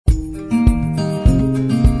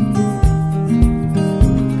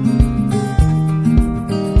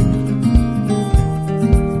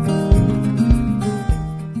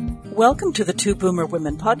Welcome to the Two Boomer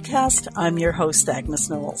Women podcast. I'm your host, Agnes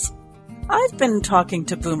Knowles. I've been talking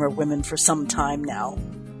to boomer women for some time now.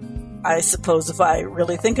 I suppose if I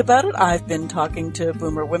really think about it, I've been talking to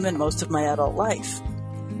boomer women most of my adult life.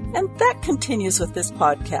 And that continues with this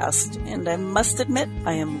podcast, and I must admit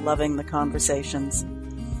I am loving the conversations.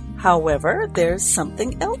 However, there's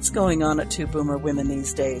something else going on at Two Boomer Women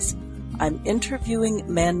these days. I'm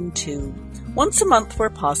interviewing men too, once a month where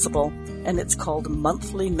possible, and it's called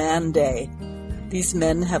Monthly Man Day. These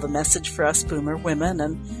men have a message for us boomer women,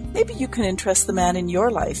 and maybe you can interest the man in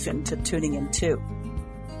your life into tuning in too.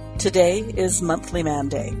 Today is Monthly Man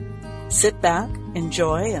Day. Sit back,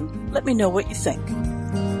 enjoy, and let me know what you think.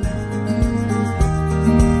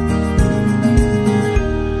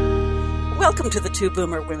 Welcome to the Two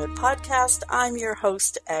Boomer Women podcast. I'm your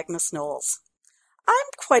host, Agnes Knowles. I'm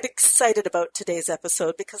quite excited about today's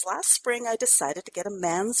episode because last spring I decided to get a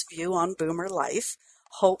man's view on boomer life,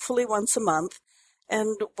 hopefully once a month,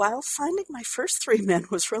 and while finding my first three men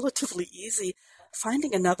was relatively easy,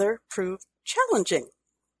 finding another proved challenging,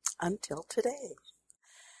 until today.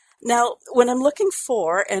 Now, when I'm looking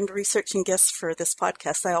for and researching guests for this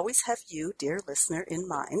podcast, I always have you, dear listener, in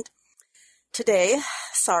mind. Today,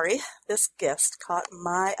 this guest caught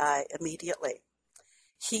my eye immediately.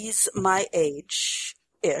 He's my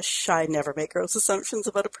age-ish. I never make gross assumptions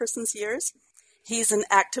about a person's years. He's an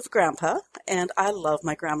active grandpa, and I love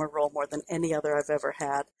my grandma role more than any other I've ever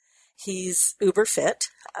had. He's uber fit,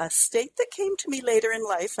 a state that came to me later in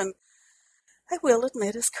life, and I will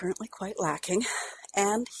admit is currently quite lacking.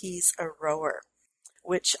 And he's a rower,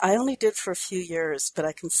 which I only did for a few years, but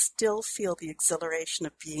I can still feel the exhilaration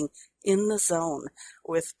of being in the zone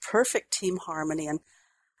with perfect team harmony, and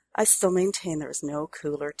I still maintain there is no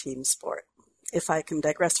cooler team sport. If I can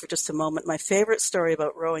digress for just a moment, my favorite story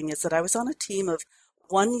about rowing is that I was on a team of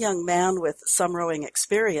one young man with some rowing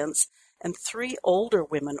experience and three older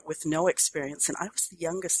women with no experience, and I was the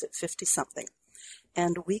youngest at 50-something.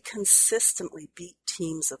 And we consistently beat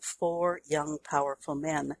teams of four young, powerful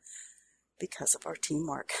men because of our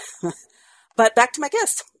teamwork. But back to my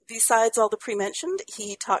guest. Besides all the pre-mentioned,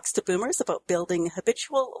 he talks to boomers about building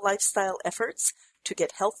habitual lifestyle efforts to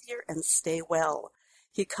get healthier and stay well.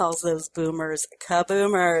 He calls those boomers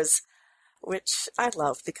kaboomers, which I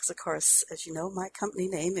love because, of course, as you know, my company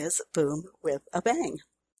name is Boom with a Bang.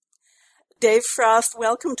 Dave Frost,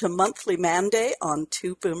 welcome to Monthly Man Day on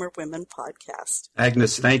Two Boomer Women podcast.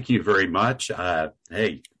 Agnes, thank you very much.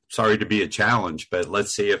 Hey, sorry to be a challenge, but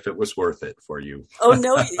let's see if it was worth it for you. Oh,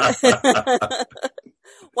 no.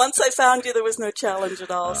 Once I found you, there was no challenge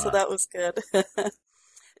at all, so that was good.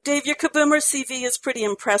 Dave, your kaboomer CV is pretty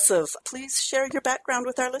impressive. Please share your background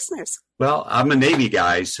with our listeners. Well, I'm a Navy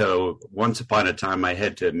guy, so once upon a time I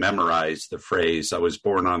had to memorize the phrase, I was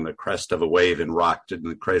born on the crest of a wave and rocked in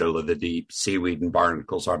the cradle of the deep, seaweed and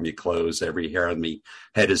barnacles on me clothes, every hair on me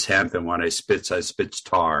head is hemp, and when I spits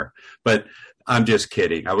tar. But I'm just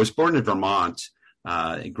kidding. I was born in Vermont,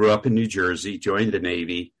 grew up in New Jersey, joined the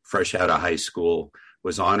Navy fresh out of high school,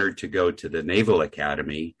 was honored to go to the Naval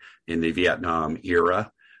Academy in the Vietnam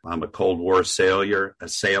era. I'm a Cold War sailor.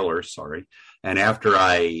 And after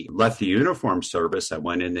I left the uniform service, I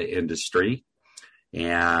went into industry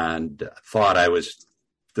and thought I was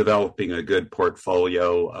developing a good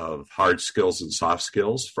portfolio of hard skills and soft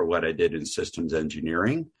skills for what I did in systems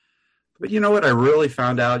engineering. But you know what? I really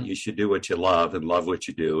found out you should do what you love and love what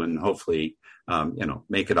you do, and hopefully,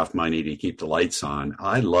 make enough money to keep the lights on.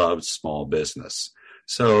 I loved small business.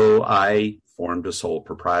 So I formed a sole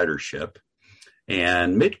proprietorship.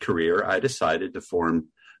 And mid-career, I decided to form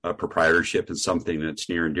a proprietorship in something that's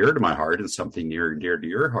near and dear to my heart and something near and dear to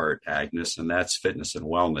your heart, Agnes, and that's fitness and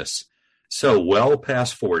wellness. So Well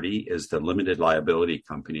Past 40 is the limited liability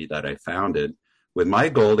company that I founded with my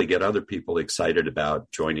goal to get other people excited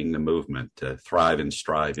about joining the movement, to thrive and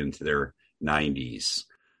strive into their 90s.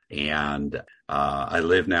 And I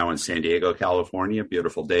live now in San Diego, California,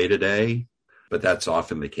 beautiful day today. But that's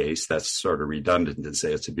often the case. That's sort of redundant to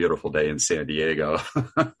say it's a beautiful day in San Diego.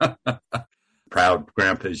 Proud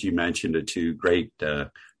grandpa, as you mentioned, the two great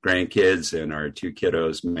grandkids and our two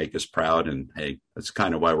kiddos make us proud. And hey, that's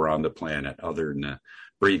kind of why we're on the planet, other than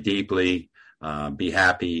breathe deeply, be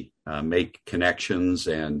happy, make connections,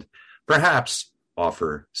 and perhaps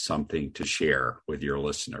offer something to share with your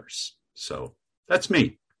listeners. So that's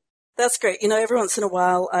me. That's great. Every once in a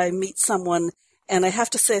while I meet someone and I have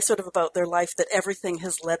to say sort of about their life that everything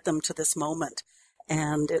has led them to this moment.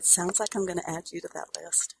 And it sounds like I'm going to add you to that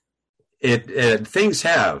list. Things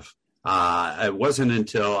have. It wasn't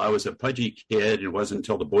until I was a pudgy kid, it wasn't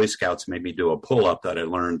until the Boy Scouts made me do a pull-up that I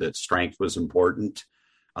learned that strength was important.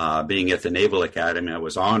 Being at the Naval Academy, I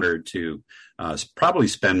was honored to probably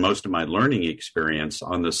spend most of my learning experience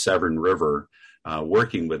on the Severn River,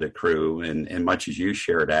 working with a crew. And much as you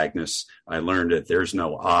shared, Agnes, I learned that there's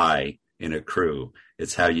no I in a crew.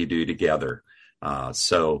 It's how you do together.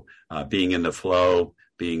 So being in the flow,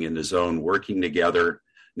 being in the zone, working together.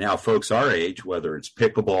 Now, folks our age, whether it's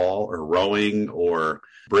pickleball or rowing or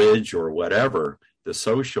bridge or whatever, the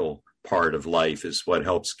social part of life is what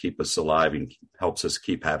helps keep us alive and helps us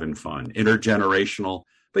keep having fun. Intergenerational,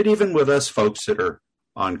 but even with us folks that are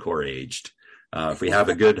encore aged, if we have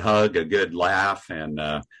a good hug, a good laugh, and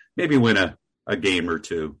maybe win a game or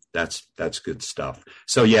two, that's good stuff.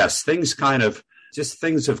 So yes, things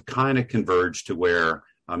have kind of converged to where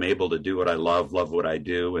I'm able to do what I love what I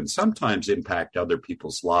do, and sometimes impact other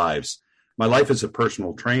people's lives. My life as a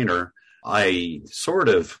personal trainer, I sort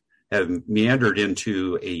of have meandered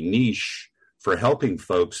into a niche for helping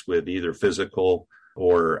folks with either physical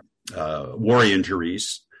or war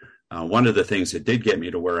injuries. One of the things that did get me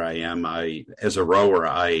to where I am, as a rower,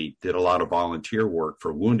 I did a lot of volunteer work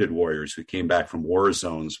for wounded warriors who came back from war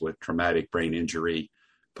zones with traumatic brain injury,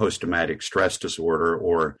 post-traumatic stress disorder,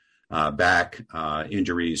 or back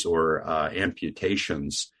injuries or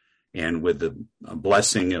amputations. And with the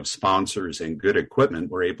blessing of sponsors and good equipment,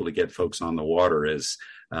 we're able to get folks on the water. As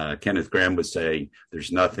Kenneth Grahame would say, there's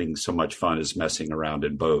nothing so much fun as messing around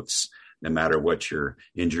in boats, no matter what your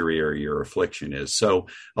injury or your affliction is. So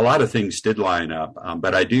a lot of things did line up,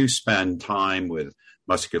 but I do spend time with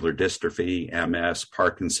muscular dystrophy, MS,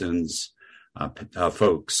 Parkinson's,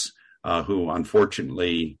 folks who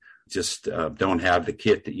unfortunately just don't have the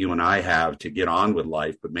kit that you and I have to get on with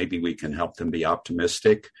life, but maybe we can help them be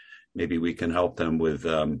optimistic. Maybe we can help them with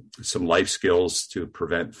some life skills to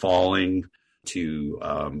prevent falling,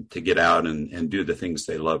 to get out and do the things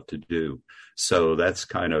they love to do. So that's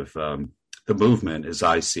kind of the movement as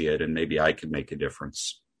I see it, and maybe I can make a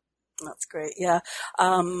difference. That's great. Yeah.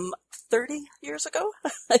 30 years ago,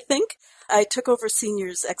 I think, I took over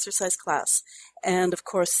seniors exercise class. And of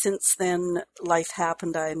course, since then, life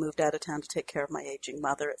happened. I moved out of town to take care of my aging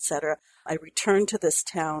mother, etc. I returned to this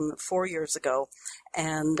town 4 years ago.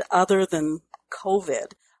 And other than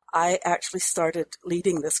COVID, I actually started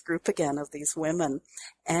leading this group again of these women.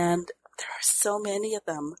 And there are so many of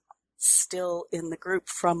them still in the group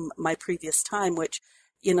from my previous time, which,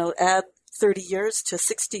 add 30 years to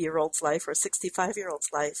 60-year-old's life or 65-year-old's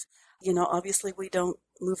life. Obviously we don't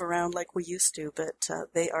move around like we used to, but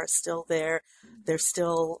they are still there. There's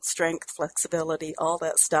still strength, flexibility, all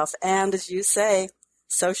that stuff. And as you say,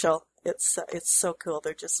 social. It's so cool.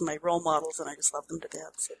 They're just my role models, and I just love them to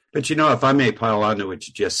death. So. But, if I may pile on to what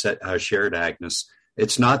you just shared, Agnes,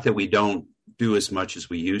 it's not that we don't do as much as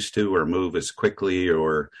we used to or move as quickly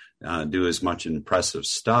or do as much impressive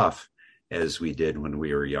stuff as we did when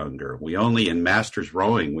we were younger. In masters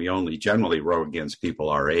rowing, we only generally row against people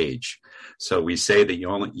our age. So we say that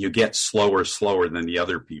you get slower than the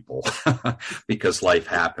other people because life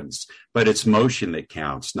happens. But it's motion that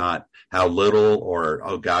counts, not how little or,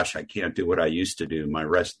 oh gosh, I can't do what I used to do.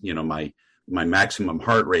 My maximum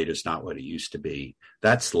heart rate is not what it used to be.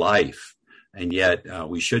 That's life. And yet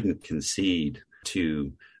we shouldn't concede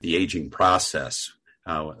to the aging process.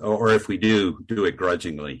 Or if we do it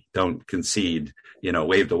grudgingly. Don't concede,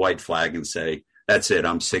 wave the white flag and say, that's it,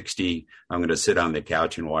 I'm 60, I'm going to sit on the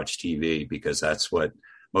couch and watch TV because that's what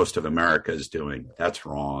most of America is doing. That's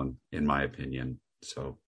wrong, in my opinion.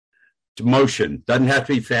 So motion doesn't have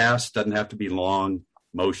to be fast, doesn't have to be long.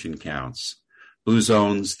 Motion counts. Blue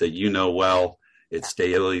zones that well, it's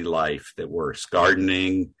daily life that works.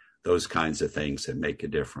 Gardening, those kinds of things that make a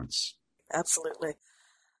difference. Absolutely.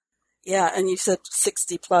 Yeah, and you said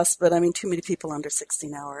 60 plus, but too many people under 60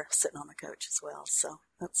 now are sitting on the couch as well. So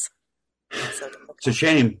that's so difficult. It's a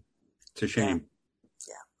shame. It's a shame.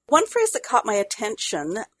 Yeah. One phrase that caught my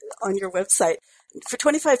attention on your website, for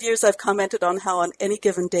 25 years I've commented on how on any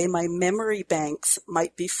given day my memory banks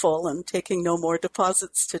might be full and taking no more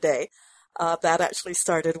deposits today. That actually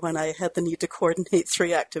started when I had the need to coordinate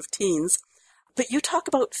 3 active teens. But you talk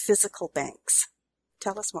about physical banks.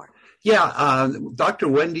 Tell us more. Yeah, Dr.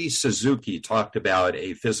 Wendy Suzuki talked about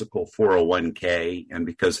a physical 401k, and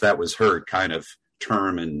because that was her kind of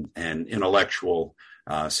term and intellectual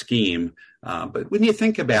scheme. But when you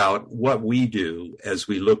think about what we do as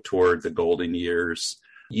we look toward the golden years,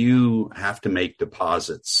 you have to make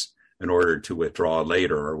deposits in order to withdraw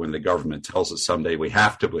later, or when the government tells us someday we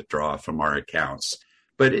have to withdraw from our accounts.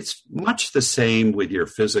 But it's much the same with your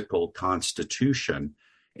physical constitution.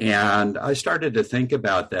 And I started to think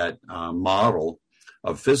about that model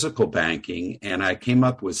of physical banking, and I came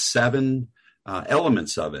up with 7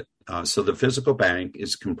 elements of it. So the physical bank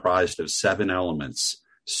is comprised of 7 elements: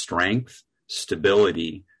 strength,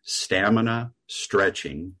 stability, stamina,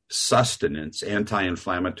 stretching, sustenance,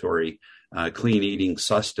 anti-inflammatory, clean eating,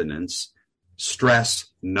 sustenance, stress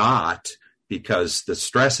not, because the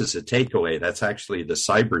stress is a takeaway. That's actually the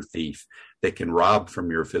cyber thief that can rob from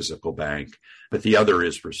your physical bank. But the other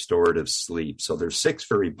is restorative sleep. So there's 6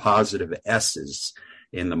 very positive S's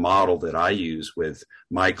in the model that I use with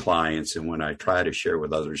my clients, and when I try to share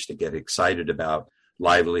with others to get excited about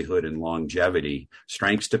livelihood and longevity: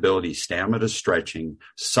 strength, stability, stamina, stretching,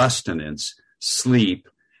 sustenance, sleep,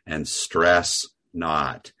 and stress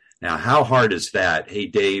not. Now, how hard is that? Hey,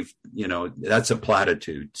 Dave, that's a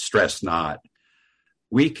platitude, stress not.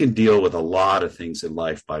 We can deal with a lot of things in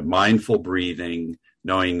life by mindful breathing,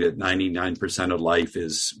 knowing that 99% of life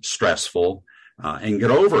is stressful, and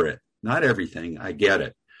get over it. Not everything, I get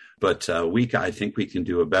it. But I think we can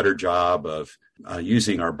do a better job of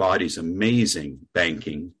using our body's amazing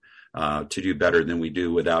banking to do better than we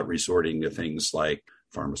do without resorting to things like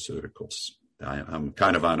pharmaceuticals. I'm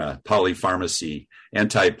kind of on a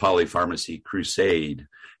anti-polypharmacy crusade,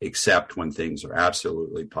 except when things are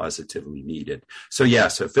absolutely positively needed. So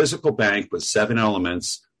yes, a physical bank with 7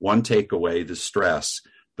 elements, 1 takeaway, the stress,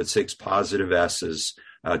 but 6 positive S's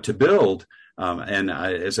to build.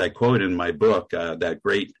 As I quote in my book, that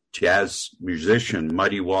great jazz musician,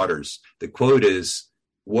 Muddy Waters, the quote is,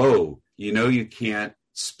 "Whoa, you can't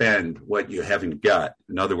spend what you haven't got."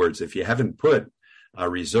 In other words, if you haven't put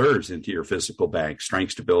reserves into your physical bank,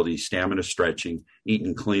 strength, stability, stamina, stretching,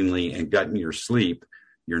 eating cleanly, and gotten your sleep,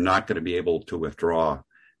 you're not going to be able to withdraw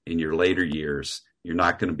in your later years. You're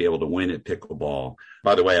not going to be able to win at pickleball.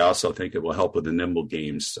 By the way, I also think it will help with the nimble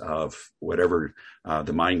games of whatever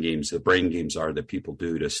the mind games, the brain games are that people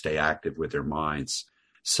do to stay active with their minds.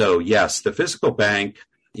 So yes, the physical bank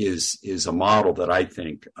is a model that I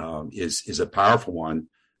think is a powerful one,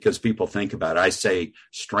 because people think about it. I say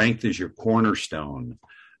strength is your cornerstone.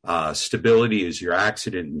 Stability is your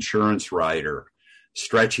accident insurance rider.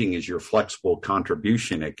 Stretching is your flexible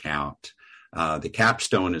contribution account. The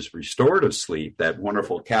capstone is restorative sleep. That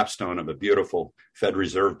wonderful capstone of a beautiful Fed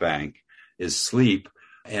Reserve Bank is sleep.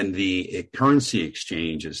 And the currency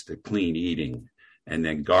exchange is the clean eating. And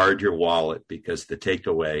then guard your wallet, because the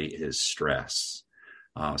takeaway is stress.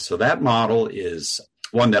 So that model is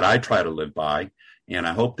one that I try to live by. And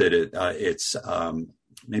I hope that it's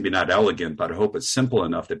maybe not elegant, but I hope it's simple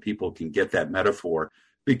enough that people can get that metaphor,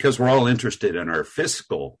 because we're all interested in our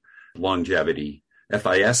fiscal longevity,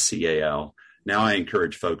 FISCAL. Now I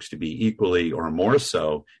encourage folks to be equally or more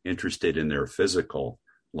so interested in their physical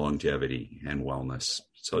longevity and wellness.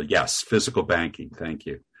 So yes, physical banking. Thank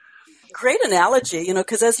you. Great analogy,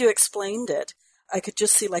 because as you explained it, I could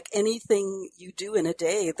just see like anything you do in a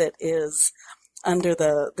day that is under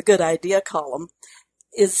the good idea column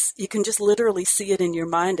is you can just literally see it in your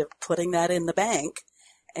mind of putting that in the bank.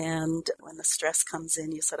 And when the stress comes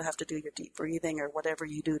in, you sort of have to do your deep breathing or whatever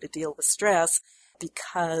you do to deal with stress,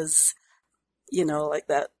 because, like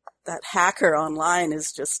that hacker online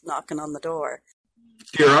is just knocking on the door.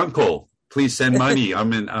 Dear uncle, please send money.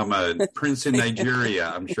 I'm a prince in Nigeria.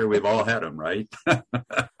 I'm sure we've all had them, right?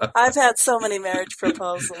 I've had so many marriage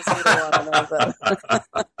proposals. You don't want to know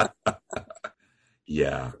that.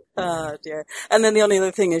 Yeah. Oh, dear. And then the only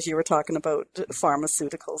other thing is, you were talking about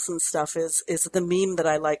pharmaceuticals and stuff, is the meme that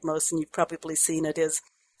I like most, and you've probably seen it, is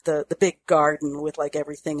the big garden with like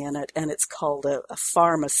everything in it, and it's called a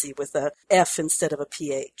pharmacy with a F instead of a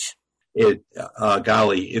PH.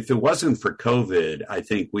 Golly, if it wasn't for COVID, I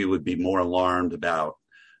think we would be more alarmed about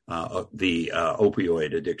the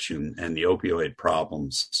opioid addiction and the opioid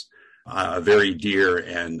problems. A very dear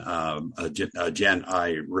and a gent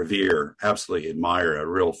I revere, absolutely admire, a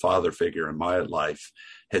real father figure in my life,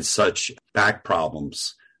 had such back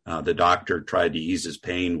problems. The doctor tried to ease his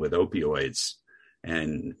pain with opioids,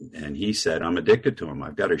 and he said, "I'm addicted to them.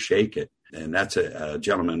 I've got to shake it." And that's a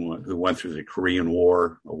gentleman who went through the Korean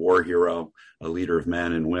War, a war hero, a leader of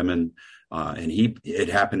men and women, and it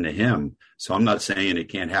happened to him. So I'm not saying it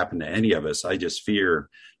can't happen to any of us. I just fear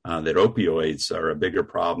that opioids are a bigger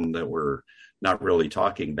problem that we're not really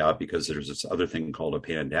talking about, because there's this other thing called a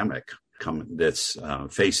pandemic that's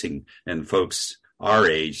facing, and folks our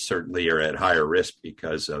age certainly are at higher risk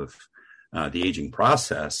because of the aging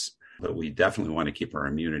process. But we definitely want to keep our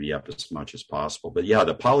immunity up as much as possible. But yeah,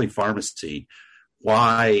 the polypharmacy,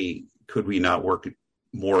 why could we not work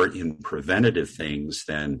more in preventative things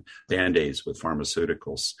than Band-Aids with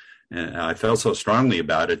pharmaceuticals? And I felt so strongly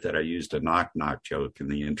about it that I used a knock-knock joke in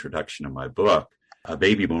the introduction of my book. A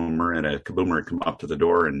baby boomer and a kaboomer come up to the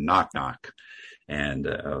door and knock-knock. And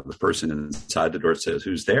the person inside the door says,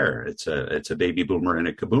 "Who's there?" It's a baby boomer and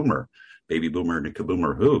a kaboomer. Baby boomer and a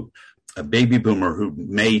kaboomer who? A baby boomer who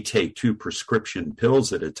may take 2 prescription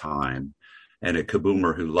pills at a time, and a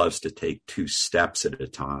kaboomer who loves to take 2 steps at a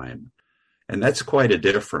time. And that's quite a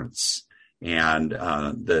difference. And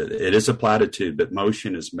it is a platitude, but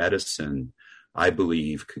motion is medicine. I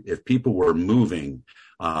believe if people were moving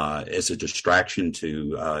as a distraction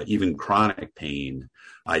to even chronic pain,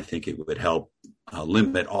 I think it would help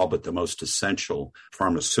limit all but the most essential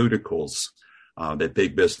pharmaceuticals that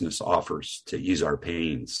big business offers to ease our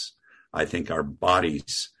pains. I think our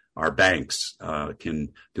bodies, our banks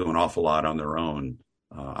can do an awful lot on their own.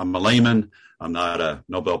 I'm a layman. I'm not a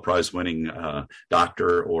Nobel Prize winning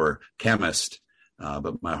doctor or chemist,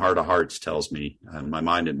 but my heart of hearts tells me, and my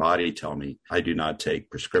mind and body tell me, I do not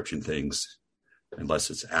take prescription things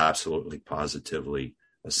unless it's absolutely positively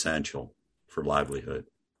essential for livelihood.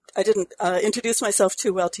 I didn't introduce myself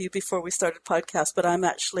too well to you before we started podcast, but I'm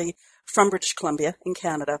actually from British Columbia in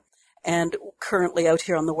Canada, and currently out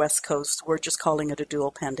here on the West Coast, we're just calling it a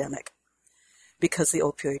dual pandemic because the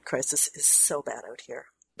opioid crisis is so bad out here.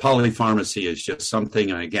 Polypharmacy is just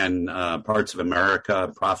something, and again, parts of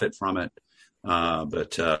America profit from it,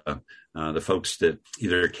 but the folks that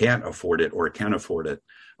either can't afford it or can afford it,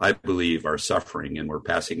 I believe, are suffering, and we're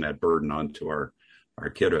passing that burden on to our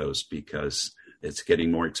kiddos because it's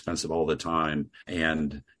getting more expensive all the time.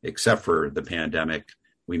 And except for the pandemic,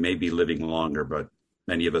 we may be living longer, but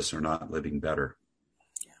many of us are not living better.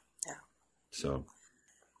 Yeah. So.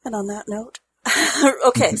 And on that note,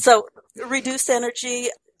 okay, so reduced energy,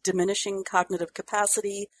 diminishing cognitive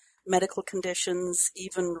capacity, medical conditions,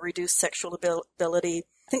 even reduced sexual ability.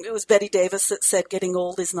 I think it was Betty Davis that said getting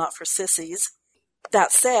old is not for sissies.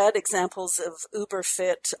 That said, examples of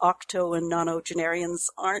uber-fit, octo, and nonagenarians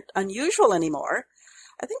aren't unusual anymore.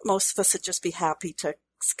 I think most of us would just be happy to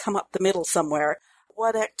come up the middle somewhere.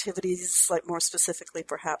 What activities, like more specifically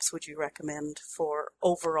perhaps, would you recommend for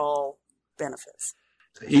overall benefits?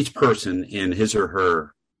 Each person in his or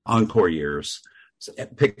her encore years,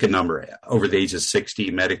 pick a number, over the age of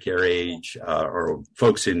 60, Medicare age, or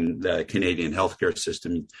folks in the Canadian healthcare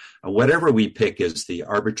system, whatever we pick is the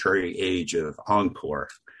arbitrary age of encore,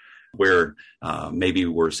 where maybe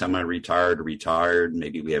we're semi-retired or retired,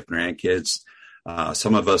 maybe we have grandkids.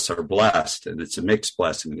 Some of us are blessed, and it's a mixed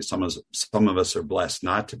blessing. Some of us are blessed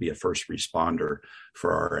not to be a first responder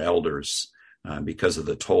for our elders. Because of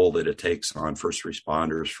the toll that it takes on first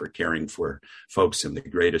responders for caring for folks in the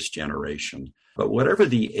greatest generation. But whatever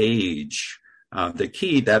the age, the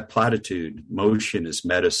key, that platitude, motion is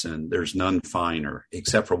medicine, there's none finer,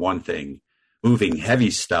 except for one thing. Moving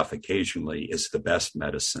heavy stuff occasionally is the best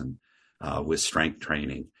medicine with strength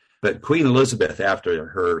training. But Queen Elizabeth, after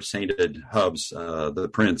her sainted hubs, the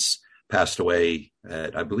prince, passed away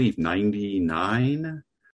at, I believe, 99.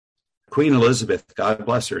 Queen Elizabeth, God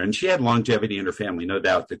bless her, and she had longevity in her family, no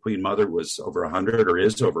doubt. The Queen Mother was over 100 or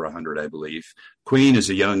is over 100, I believe. Queen is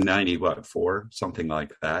a young 94, something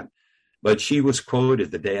like that. But she was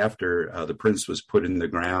quoted the day after the prince was put in the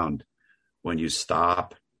ground, when you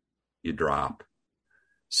stop, you drop.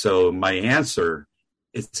 So my answer,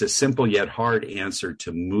 it's a simple yet hard answer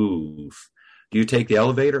to move. Do you take the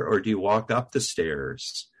elevator or do you walk up the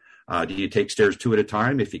stairs? Do you take stairs 2 at a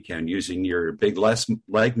time if you can, using your big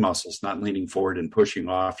leg muscles, not leaning forward and pushing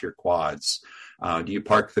off your quads? Do you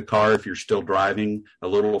park the car if you're still driving a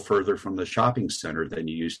little further from the shopping center than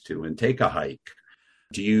you used to and take a hike?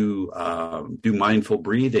 Do you do mindful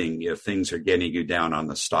breathing if things are getting you down on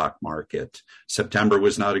the stock market? September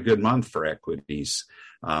was not a good month for equities,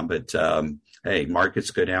 but hey,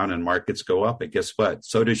 markets go down and markets go up. And guess what?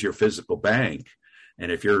 So does your physical bank. And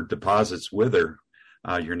if your deposits wither,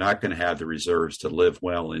 you're not going to have the reserves to live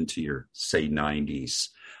well into your, say, 90s.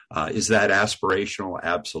 Is that aspirational?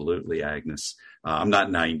 Absolutely, Agnes. I'm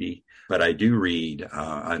not 90, but I do read,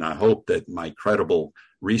 and I hope that my credible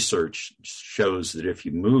research shows that if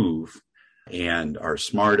you move and are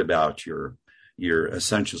smart about your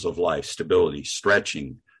essentials of life, stability,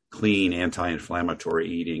 stretching, clean, anti-inflammatory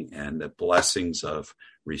eating, and the blessings of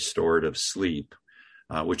restorative sleep,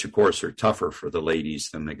 which, of course, are tougher for the ladies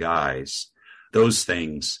than the guys, those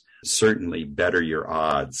things certainly better your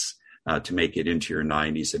odds to make it into your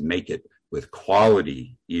 90s and make it with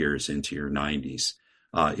quality years into your 90s.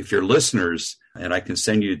 If your listeners, and I can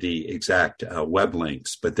send you the exact web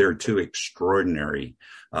links, but there are 2 extraordinary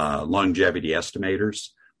longevity estimators.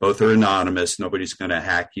 Both are anonymous. Nobody's going to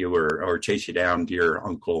hack you or chase you down to your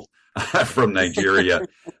uncle from Nigeria.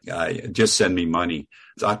 Just send me money.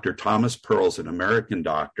 Dr. Thomas Pearl's an American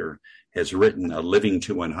doctor, has written a Living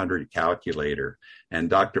to 100 calculator. And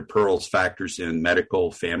Dr. Pearls factors in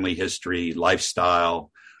medical, family history,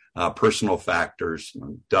 lifestyle, personal factors.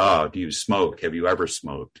 Do you smoke? Have you ever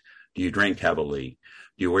smoked? Do you drink heavily?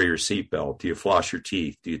 Do you wear your seatbelt? Do you floss your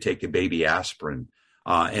teeth? Do you take a baby aspirin?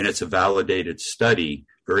 And it's a validated study,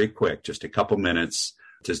 very quick, just a couple minutes,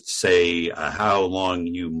 to say how long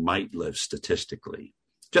you might live statistically.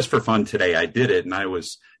 Just for fun today, I did it, and I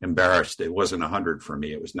was embarrassed. It wasn't 100 for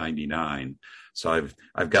me; it was 99. So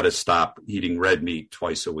I've got to stop eating red meat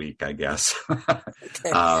twice a week, I guess.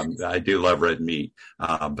 Okay. I do love red meat,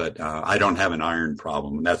 but I don't have an iron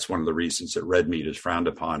problem, and that's one of the reasons that red meat is frowned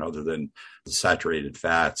upon, other than the saturated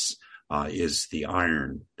fats, is the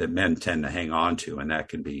iron that men tend to hang on to, and that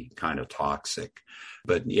can be kind of toxic.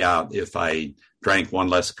 But yeah, if I drank one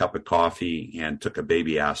less cup of coffee and took a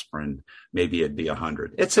baby aspirin, maybe it'd be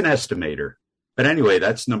 100. It's an estimator. But anyway,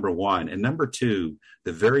 that's number one. And number two,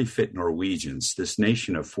 the very fit Norwegians, this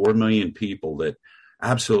nation of 4 million people that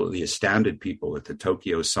absolutely astounded people at the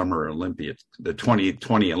Tokyo Summer Olympics, the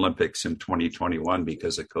 2020 Olympics in 2021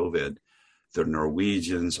 because of COVID. The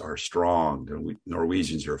Norwegians are strong. The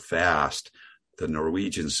Norwegians are fast. The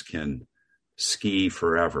Norwegians can ski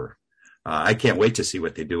forever. I can't wait to see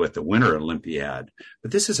what they do at the Winter Olympiad.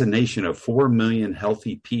 But this is a nation of 4 million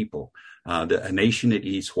healthy people, a nation that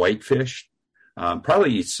eats whitefish,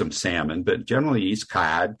 probably eats some salmon, but generally eats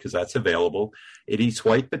cod because that's available. It eats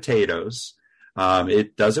white potatoes.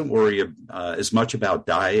 It doesn't worry as much about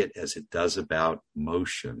diet as it does about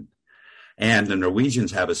motion. And the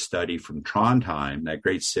Norwegians have a study from Trondheim, that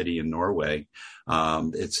great city in Norway.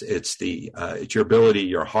 It's your ability,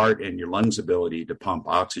 your heart and your lungs' ability to pump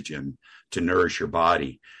oxygen to nourish your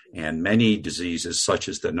body. And many diseases, such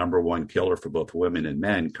as the number one killer for both women and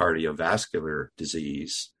men, cardiovascular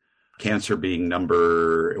disease, cancer being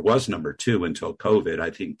it was number 2 until COVID. I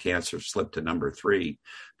think cancer slipped to number 3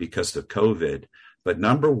 because of COVID. But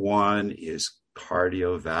number 1 is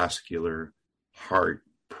cardiovascular heart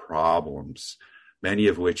problems, many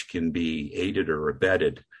of which can be aided or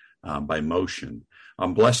abetted by motion.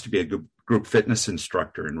 I'm blessed to be a group fitness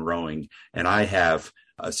instructor in rowing, and I have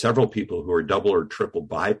several people who are double or triple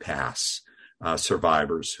bypass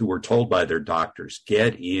survivors who were told by their doctors,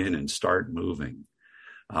 get in and start moving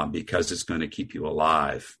because it's going to keep you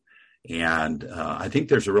alive. And I think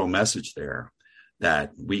there's a real message there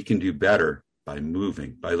that we can do better by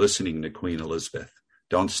moving, by listening to Queen Elizabeth.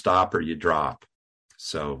 Don't stop or you drop.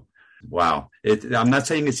 So, wow. I'm not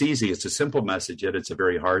saying it's easy. It's a simple message, yet it's a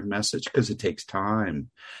very hard message because it takes time.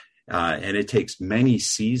 And it takes many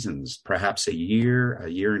seasons, perhaps a year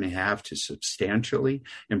and a half to substantially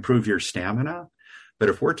improve your stamina. But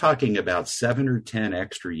if we're talking about 7 or 10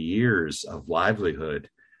 extra years of livelihood,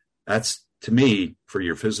 that's, to me, for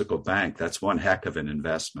your physical bank, that's one heck of an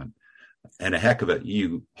investment. And a heck of it,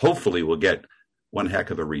 you hopefully will get one heck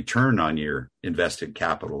of a return on your invested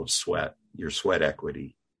capital of sweat, your sweat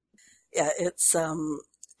equity. Yeah, it's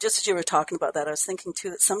just as you were talking about that, I was thinking too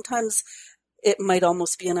that sometimes it might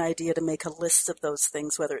almost be an idea to make a list of those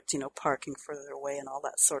things, whether it's, parking further away and all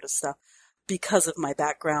that sort of stuff. Because of my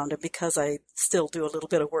background and because I still do a little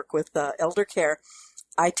bit of work with elder care,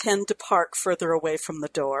 I tend to park further away from the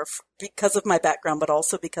door because of my background, but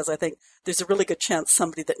also because I think there's a really good chance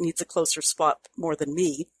somebody that needs a closer spot more than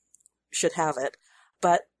me should have it.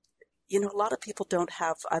 But, a lot of people don't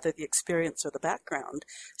have either the experience or the background.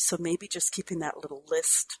 So maybe just keeping that little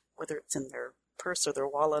list, whether it's in their purse or their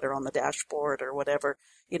wallet or on the dashboard or whatever,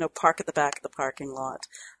 park at the back of the parking lot.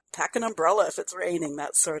 Pack an umbrella if it's raining,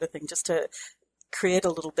 that sort of thing, just to create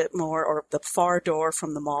a little bit more, or the far door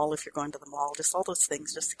from the mall if you're going to the mall, just all those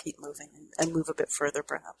things just to keep moving and move a bit further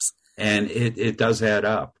perhaps. And it does add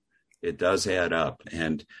up. It does add up.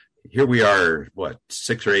 And here we are,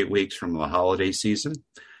 6 or 8 weeks from the holiday season.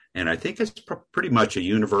 And I think it's pretty much a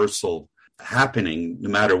universal happening, no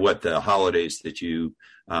matter what the holidays that you,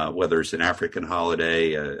 whether it's an African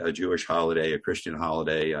holiday, a Jewish holiday, a Christian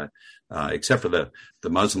holiday, except for the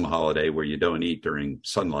Muslim holiday where you don't eat during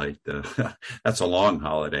sunlight. That's a long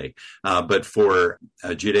holiday. But for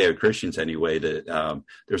Judeo-Christians anyway,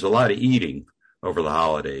 there's a lot of eating over the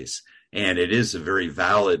holidays. And it is a very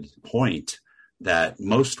valid point that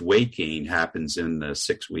most weight gain happens in the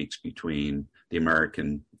 6 weeks between the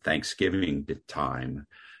American Thanksgiving time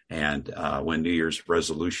and when New Year's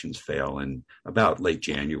resolutions fail in about late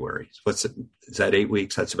January. Is that 8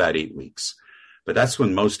 weeks? That's about 8 weeks. But that's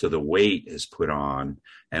when most of the weight is put on.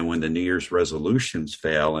 And when the New Year's resolutions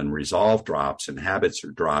fail and resolve drops and habits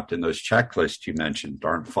are dropped and those checklists you mentioned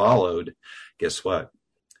aren't followed, guess what?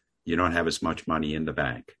 You don't have as much money in the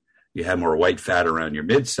bank. You have more white fat around your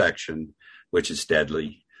midsection, which is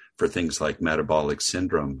deadly. for things like metabolic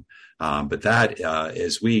syndrome. But that,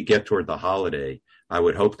 as we get toward the holiday, I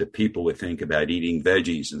would hope that people would think about eating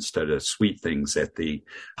veggies instead of sweet things at the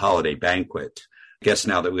holiday banquet. I guess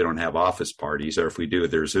now that we don't have office parties, or if we do,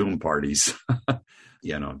 they're Zoom parties,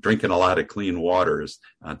 drinking a lot of clean waters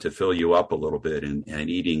to fill you up a little bit, and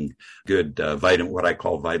eating good what I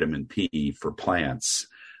call vitamin P for plants.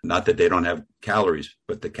 Not that they don't have calories,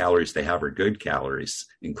 but the calories they have are good calories,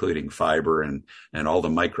 including fiber and all the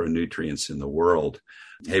micronutrients in the world.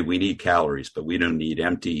 Hey, we need calories, but we don't need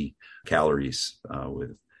empty calories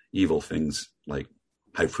with evil things like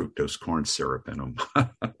high fructose corn syrup in them.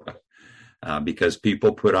 Because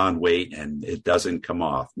people put on weight and it doesn't come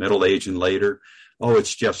off. Middle age and later,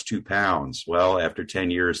 it's just 2 pounds. Well, after 10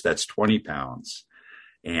 years, that's 20 pounds.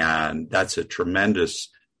 And that's a tremendous,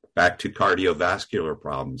 back to cardiovascular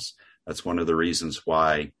problems. That's one of the reasons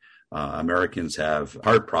why Americans have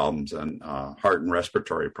heart problems, and heart and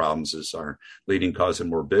respiratory problems is our leading cause of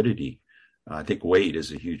morbidity. I think weight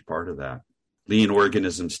is a huge part of that. Lean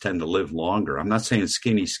organisms tend to live longer. I'm not saying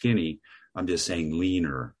skinny. I'm just saying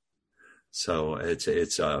leaner. So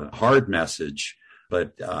it's a hard message,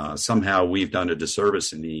 but somehow we've done a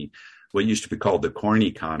disservice in what used to be called the corn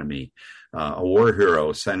economy. A war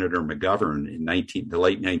hero, Senator McGovern, in the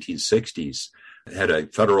late 1960s, had a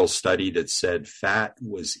federal study that said fat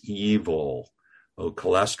was evil.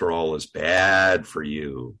 Cholesterol is bad for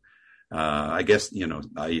you. I guess,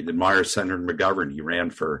 I admire Senator McGovern. He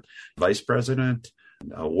ran for vice president,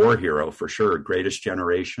 a war hero for sure, greatest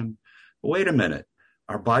generation. But wait a minute.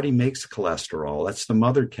 Our body makes cholesterol. That's the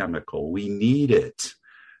mother chemical. We need it.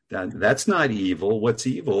 That's not evil. What's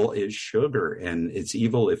evil is sugar, and it's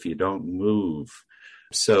evil if you don't move.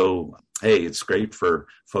 So, hey, it's great for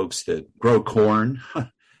folks that grow corn,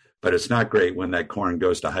 but it's not great when that corn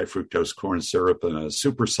goes to high fructose corn syrup and a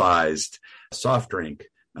supersized soft drink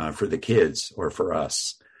for the kids or for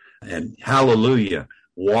us. And hallelujah,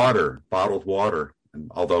 water, bottled water.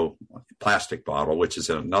 Although plastic bottle, which is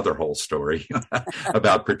another whole story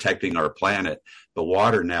about protecting our planet, the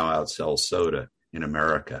water now outsells soda in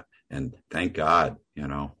America. And thank God,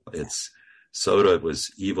 it's soda was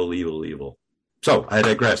evil. So I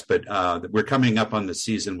digress, but we're coming up on the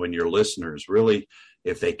season when your listeners really,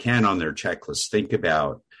 if they can on their checklist, think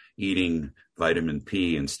about eating vitamin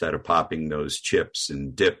P instead of popping those chips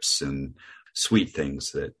and dips and sweet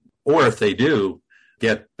things or if they do,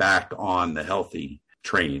 get back on the healthy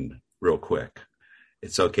train real quick.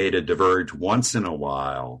 It's okay to diverge once in a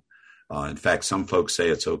while. In fact, some folks say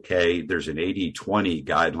it's okay. There's an 80-20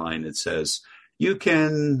 guideline that says you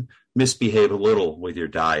can misbehave a little with your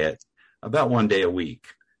diet about 1 day a week.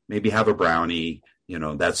 Maybe have a brownie,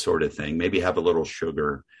 that sort of thing. Maybe have a little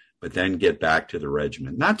sugar, but then get back to the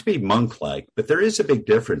regimen. Not to be monk-like, but there is a big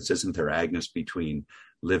difference, isn't there, Agnes, between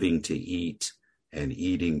living to eat and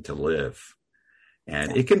eating to live?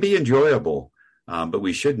 And it can be enjoyable, but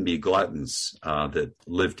we shouldn't be gluttons that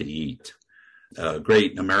live to eat. A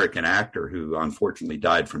great American actor who unfortunately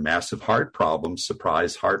died from massive heart problems,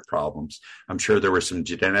 surprise heart problems. I'm sure there were some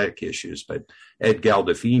genetic issues, but Ed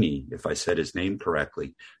Galdolfini, if I said his name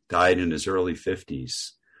correctly, died in his early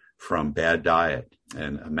 50s from bad diet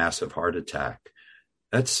and a massive heart attack.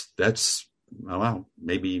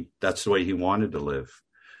 Maybe that's the way he wanted to live.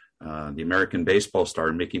 The American baseball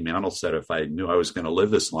star Mickey Mantle said, if I knew I was going to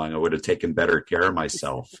live this long, I would have taken better care of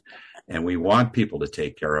myself. And we want people to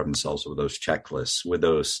take care of themselves with those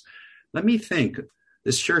checklists, let me think,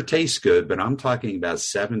 this sure tastes good, but I'm talking about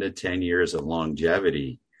 7 to 10 years of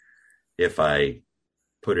longevity. If I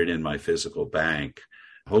put it in my physical bank,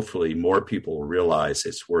 hopefully more people will realize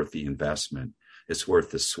it's worth the investment. It's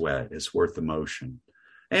worth the sweat. It's worth the motion.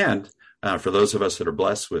 And for those of us that are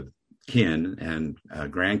blessed with kin and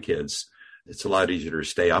grandkids, it's a lot easier to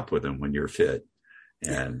stay up with them when you're fit.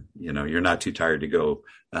 And, you're not too tired to go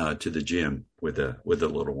to the gym with the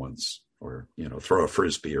little ones or, throw a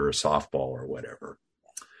Frisbee or a softball or whatever.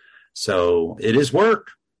 So it is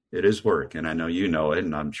work. It is work. And I know you know it,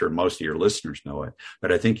 and I'm sure most of your listeners know it.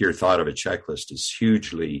 But I think your thought of a checklist is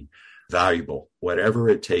hugely valuable. Whatever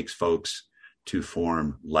it takes, folks, to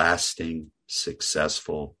form lasting,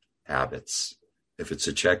 successful habits. If it's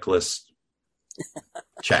a checklist,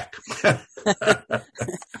 check.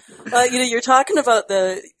 You're talking about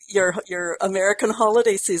your American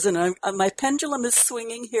holiday season. My pendulum is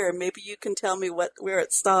swinging here. Maybe you can tell me where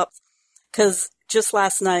it stops. Because just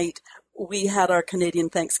last night we had our Canadian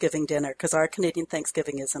Thanksgiving dinner, because our Canadian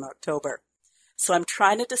Thanksgiving is in October. So I'm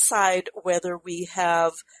trying to decide whether we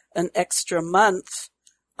have an extra month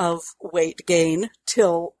of weight gain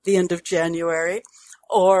till the end of January,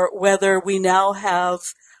 or whether we now have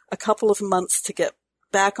a couple of months to get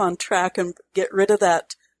back on track and get rid of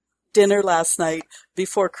that dinner last night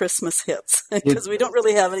before Christmas hits, because we don't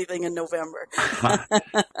really have anything in November.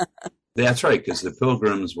 That's right, because the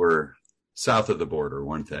Pilgrims were south of the border,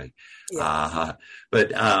 weren't they? Yeah.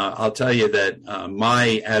 But I'll tell you that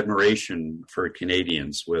my admiration for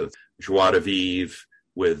Canadians with joie de vivre,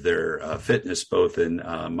 with their fitness, both in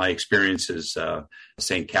my experiences,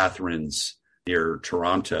 St. Catharines near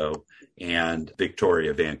Toronto and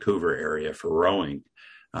Victoria, Vancouver area for rowing.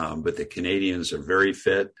 But the Canadians are very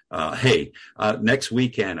fit. Next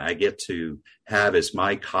weekend, I get to have as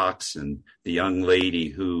my coxswain the young lady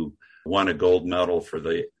who won a gold medal for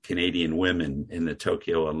the Canadian women in the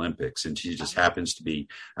Tokyo Olympics. And she just happens to be,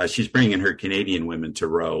 she's bringing her Canadian women to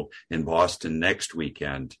row in Boston next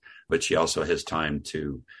weekend, but she also has time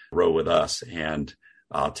to row with us. And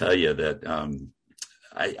I'll tell you that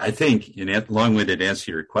I think, in a long-winded answer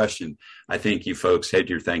to your question, I think you folks had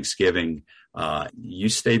your Thanksgiving. You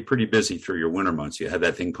stayed pretty busy through your winter months. You had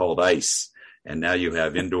that thing called ice. And now you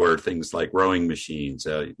have indoor things like rowing machines.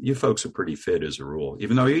 You folks are pretty fit as a rule.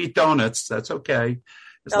 Even though you eat donuts, that's okay,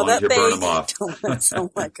 as long as you burn them off. Donuts.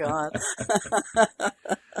 Oh, my God.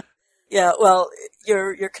 Yeah, well,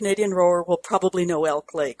 your Canadian rower will probably know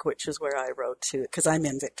Elk Lake, which is where I rowed to, because I'm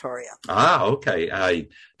in Victoria. Okay.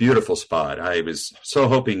 Beautiful spot. I was so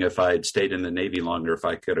hoping if I had stayed in the Navy longer, if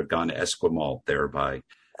I could have gone to Esquimalt there by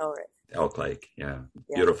Elk Lake. Yeah,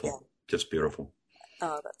 beautiful. Yeah. Just beautiful.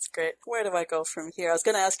 Oh, that's great. Where do I go from here? I was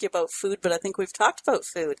going to ask you about food, but I think we've talked about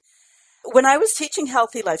food. When I was teaching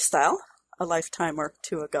healthy lifestyle a lifetime or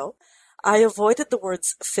two ago, I avoided the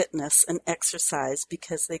words fitness and exercise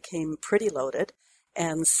because they came pretty loaded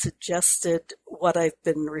and suggested what I've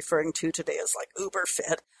been referring to today as like uber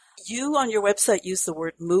fit. You on your website use the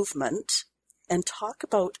word movement and talk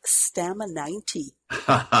about Stamina90.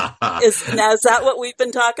 Is that what we've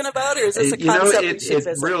been talking about, or is this a concept we should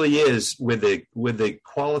visit? It really is, with the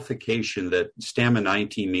qualification that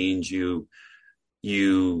Stamina90 means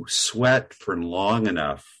you sweat for long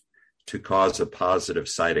enough to cause a positive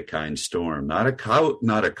cytokine storm, not a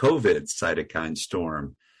COVID cytokine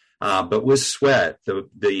storm, but with sweat.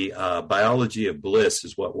 The biology of bliss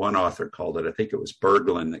is what one author called it. I think it was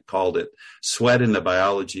Berglund that called it sweat in the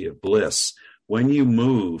biology of bliss. When you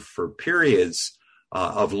move for periods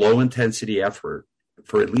of low intensity effort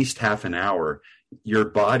for at least half an hour, your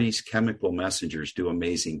body's chemical messengers do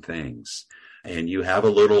amazing things. And you have a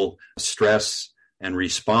little stress and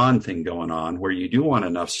respond thing going on where you do want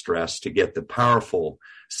enough stress to get the powerful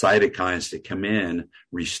cytokines to come in,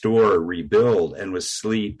 restore, rebuild. And with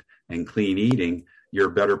sleep and clean eating, you're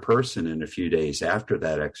a better person in a few days after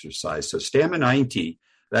that exercise. So Stamina90,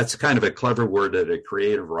 that's kind of a clever word that a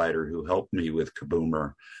creative writer who helped me with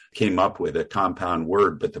Kaboomer came up with, a compound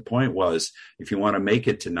word. But the point was, if you want to make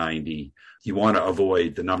it to 90, you want to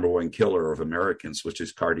avoid the number one killer of Americans, which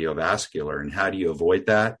is cardiovascular. And how do you avoid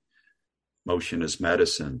that? Motion is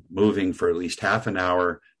medicine. Moving for at least half an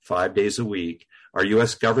hour, 5 days a week. Our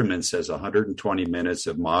U.S. government says 120 minutes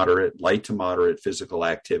of light to moderate physical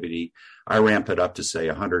activity. I ramp it up to say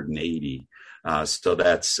 180. So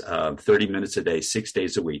that's 30 minutes a day, 6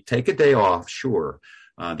 days a week. Take a day off, sure.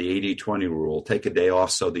 The 80-20 rule, take a day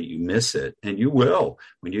off so that you miss it. And you will.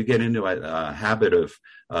 When you get into a habit of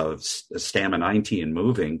Stamina90 and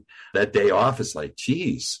moving, that day off is like,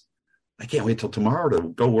 geez, I can't wait till tomorrow to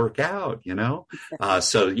go work out,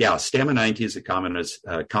 So yeah, Stamina90 is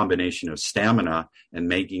a combination of stamina and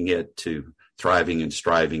making it to thriving and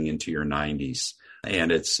striving into your 90s.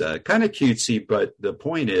 And it's kind of cutesy, but the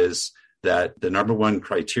point is that the number one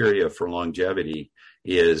criteria for longevity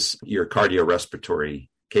is your cardiorespiratory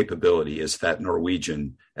capability, as that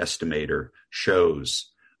Norwegian estimator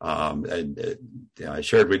shows. I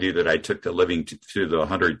shared with you that I took the living through the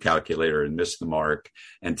 100 calculator and missed the mark.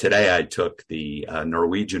 And today I took the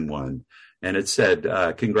Norwegian one, and it said,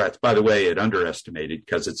 congrats. By the way, it underestimated,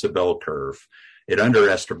 because it's a bell curve. It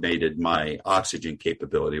underestimated my oxygen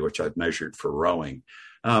capability, which I've measured for rowing.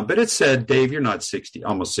 But it said, Dave, you're not 60,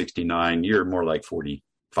 almost 69. You're more like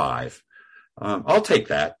 45. I'll take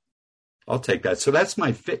that. So that's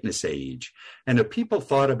my fitness age. And if people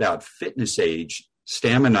thought about fitness age,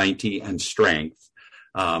 Stamina90 and strength,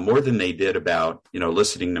 more than they did about,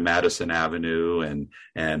 listening to Madison Avenue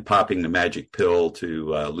and popping the magic pill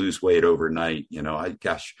to lose weight overnight,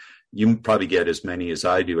 you probably get as many as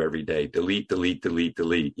I do every day. Delete.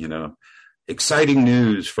 Exciting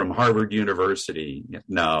news from Harvard University.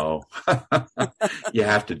 No, you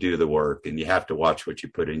have to do the work, and you have to watch what you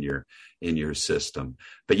put in your system.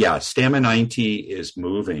 But yeah, Stamina90 is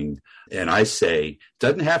moving. And I say,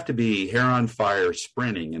 doesn't have to be hair on fire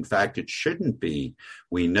sprinting. In fact, it shouldn't be.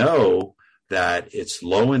 We know that it's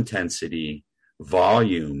low intensity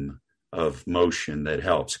volume of motion that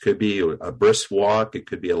helps. It could be a brisk walk. It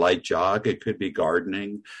could be a light jog. It could be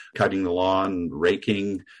gardening, cutting the lawn,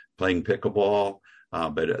 raking, playing pickleball.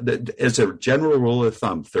 But as a general rule of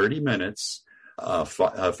thumb, 30 minutes,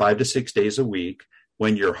 5 to 6 days a week,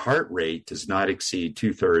 when your heart rate does not exceed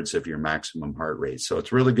 2/3 of your maximum heart rate. So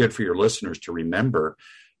it's really good for your listeners to remember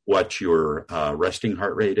what your resting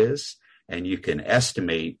heart rate is, and you can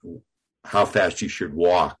estimate how fast you should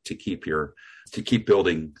walk to keep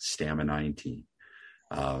building stamina.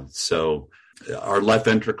 So our left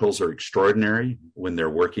ventricles are extraordinary when they're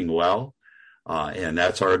working well. And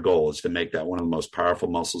that's our goal, is to make that one of the most powerful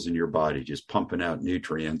muscles in your body, just pumping out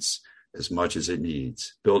nutrients as much as it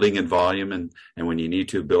needs, building in volume and when you need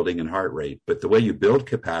to, building in heart rate. But the way you build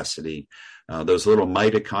capacity, those little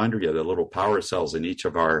mitochondria, the little power cells in each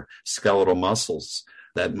of our skeletal muscles,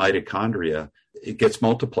 that mitochondria, it gets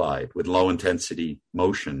multiplied with low intensity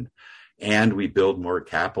motion. And we build more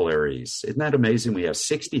capillaries. Isn't that amazing? We have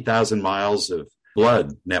 60,000 miles of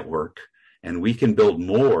blood network, and we can build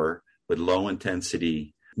more with low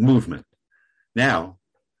intensity movement. Now,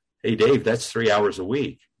 hey, Dave, that's 3 hours a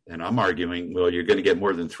week. And I'm arguing, well, you're going to get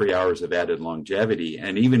more than 3 hours of added longevity.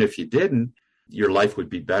 And even if you didn't, your life would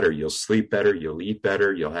be better. You'll sleep better. You'll eat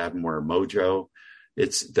better. You'll have more mojo.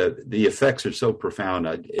 It's the effects are so profound.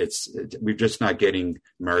 We're just not getting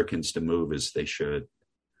Americans to move as they should.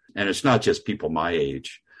 And it's not just people my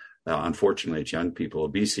age. Unfortunately, it's young people.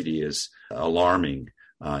 Obesity is alarming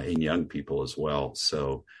in young people as well.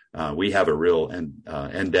 So we have a real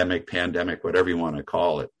endemic, pandemic, whatever you want to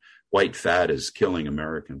call it. White fat is killing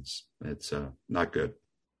Americans. It's not good.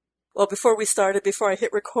 Well, before I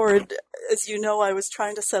hit record, as you know, I was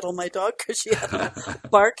trying to settle my dog because she had a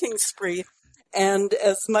barking spree. And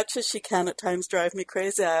as much as she can at times drive me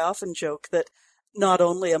crazy, I often joke that not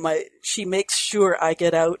only she makes sure I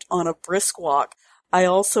get out on a brisk walk, I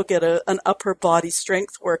also get an upper body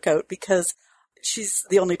strength workout, because she's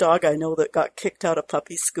the only dog I know that got kicked out of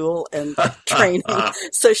puppy school and training.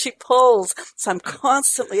 So she pulls. So I'm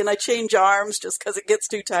constantly, and I change arms just because it gets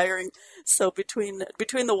too tiring. So between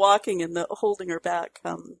the walking and the holding her back,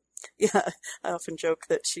 I often joke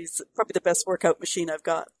that she's probably the best workout machine I've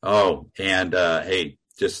got. Oh, and hey,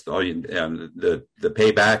 just the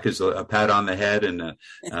payback is a pat on the head and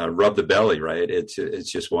rub the belly, right?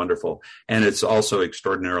 It's just wonderful. And it's also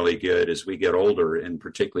extraordinarily good as we get older, and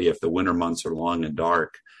particularly if the winter months are long and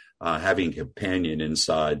dark, having a companion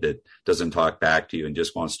inside that doesn't talk back to you and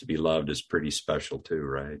just wants to be loved is pretty special too,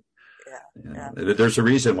 right? Yeah. There's a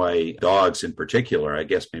reason why dogs in particular, I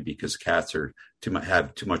guess maybe because cats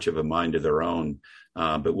have too much of a mind of their own,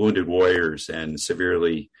 but wounded warriors and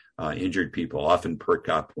severely injured people often perk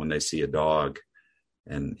up when they see a dog,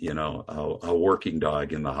 and a working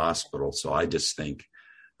dog in the hospital. So I just think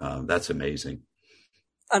that's amazing.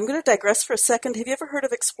 I'm going to digress for a second. Have you ever heard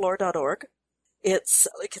of explore.org? It's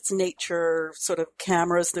nature sort of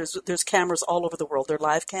cameras. There's cameras all over the world. They're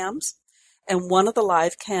live cams. And one of the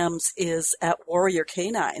live cams is at Warrior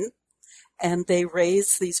Canine, and they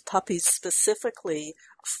raise these puppies specifically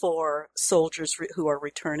for soldiers who are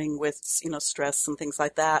returning with, stress and things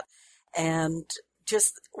like that. And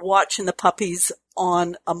just watching the puppies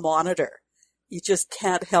on a monitor, you just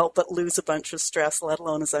can't help but lose a bunch of stress, let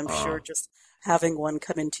alone, as I'm sure, just having one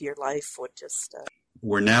come into your life would just...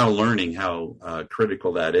 We're now learning how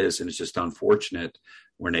critical that is, and it's just unfortunate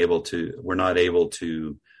we're not able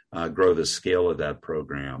to grow the scale of that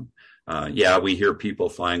program. We hear people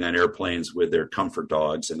flying on airplanes with their comfort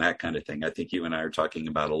dogs and that kind of thing. I think you and I are talking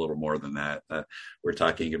about a little more than that. We're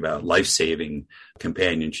talking about life-saving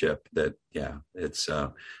companionship but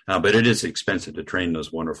it is expensive to train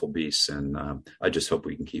those wonderful beasts. And I just hope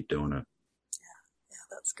we can keep doing it. Yeah,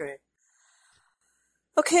 that's great.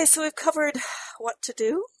 Okay, so we've covered what to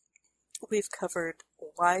do. We've covered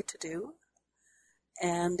why to do.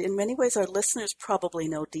 And in many ways, our listeners probably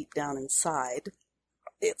know deep down inside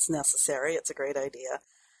it's necessary. It's a great idea.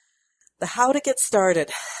 The how to get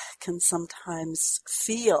started can sometimes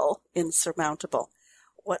feel insurmountable.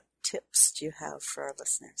 What tips do you have for our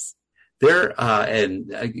listeners?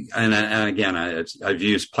 And again, I've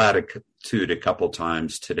used platitude a couple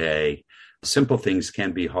times today. Simple things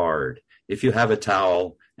can be hard. If you have a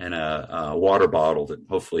towel and a water bottle that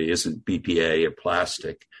hopefully isn't BPA or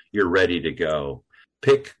plastic, you're ready to go.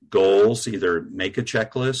 Pick goals, either make a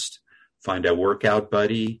checklist, find a workout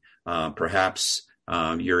buddy. Perhaps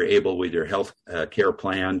you're able with your health care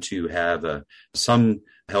plan to have some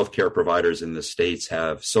healthcare providers in the States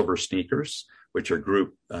have silver sneakers, which are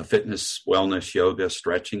group fitness, wellness, yoga,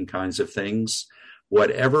 stretching kinds of things.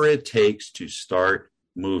 Whatever it takes to start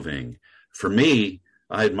moving. For me,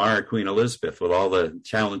 I admire Queen Elizabeth with all the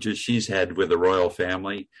challenges she's had with the royal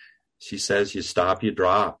family. She says you stop, you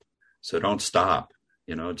drop. So don't stop.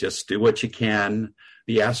 Just do what you can.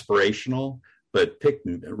 Be aspirational, but pick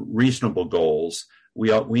reasonable goals.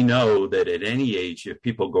 We know that at any age, if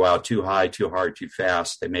people go out too high, too hard, too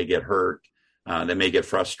fast, they may get hurt. They may get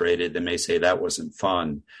frustrated. They may say that wasn't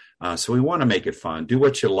fun. So we want to make it fun. Do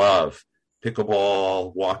what you love.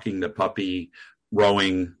 Pickleball, walking the puppy,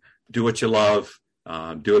 rowing. Do what you love.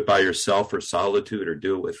 Do it by yourself or solitude, or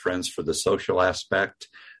do it with friends for the social aspect.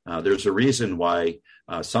 There's a reason why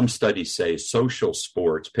some studies say social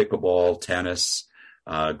sports, pickleball, tennis,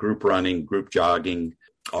 group running, group jogging,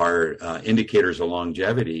 are indicators of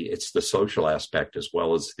longevity. It's the social aspect as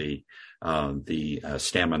well as the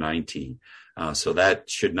stamina. So that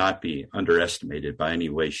should not be underestimated by any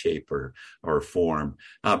way, shape, or form.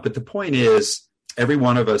 But the point is, every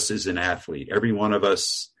one of us is an athlete. Every one of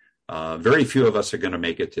us, very few of us are going to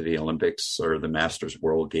make it to the Olympics or the Masters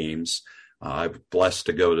World Games. I'm blessed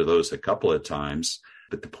to go to those a couple of times.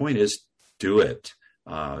 But the point is, do it.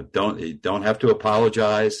 Don't have to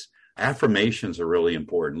apologize. Affirmations are really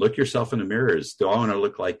important. Look yourself in the mirror. Do I want to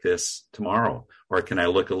look like this tomorrow? Or can I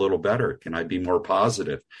look a little better? Can I be more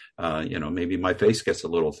positive? Maybe my face gets a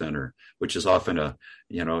little thinner, which is often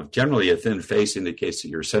generally a thin face indicates that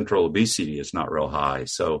your central obesity is not real high.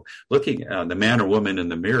 So looking the man or woman in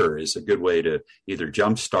the mirror is a good way to either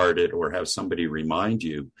jumpstart it or have somebody remind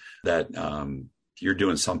you that you're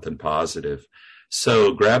doing something positive.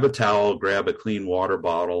 So grab a towel, grab a clean water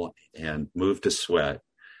bottle, and move to sweat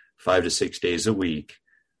 5 to 6 days a week,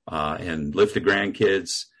 and lift the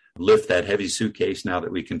grandkids, lift that heavy suitcase now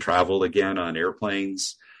that we can travel again on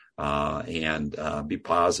airplanes, and be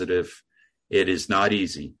positive. It is not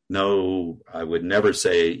easy. No, I would never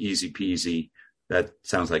say easy peasy. That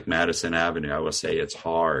sounds like Madison Avenue. I will say it's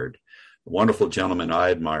hard. A wonderful gentleman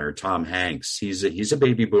I admire, Tom Hanks. He's a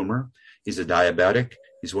baby boomer. He's a diabetic.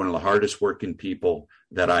 He's one of the hardest working people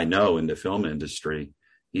that I know in the film industry.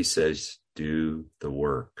 He says, do the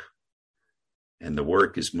work. And the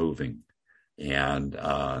work is moving. And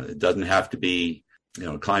it doesn't have to be,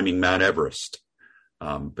 climbing Mount Everest.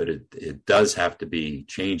 But it does have to be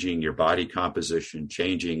changing your body composition,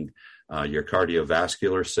 changing your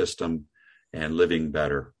cardiovascular system, and living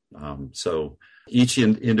better. So each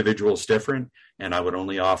individual is different. And I would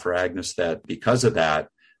only offer, Agnes, that because of that,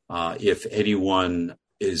 if anyone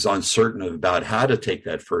is uncertain about how to take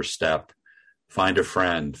that first step, find a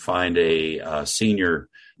friend, find a senior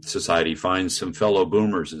society, find some fellow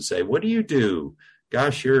boomers and say, what do you do?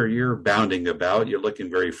 Gosh, you're bounding about. You're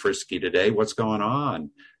looking very frisky today. What's going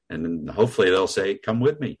on? And then hopefully they'll say, come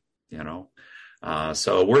with me,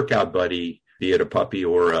 So a workout buddy, be it a puppy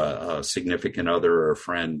or a significant other or a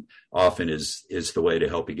friend, often is the way to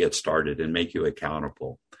help you get started and make you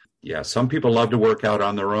accountable. Yeah, some people love to work out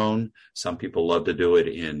on their own. Some people love to do it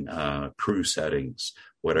in crew settings.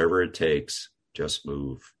 Whatever it takes, just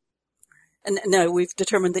move. And now we've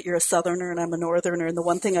determined that you're a Southerner and I'm a Northerner. And the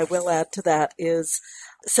one thing I will add to that is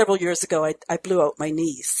several years ago, I blew out my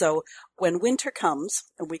knee. So when winter comes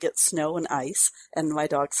and we get snow and ice and my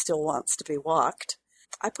dog still wants to be walked,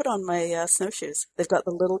 I put on my snowshoes. They've got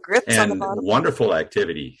the little grips on the bottom. Wonderful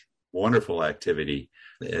activity.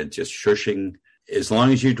 Just shushing. As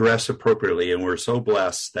long as you dress appropriately, and we're so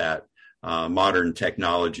blessed that modern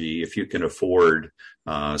technology, if you can afford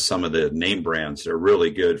some of the name brands, they're really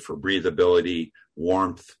good for breathability,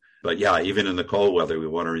 warmth. But yeah, even in the cold weather, we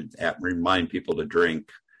want to remind people to drink.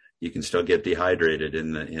 You can still get dehydrated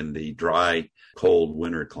in the dry, cold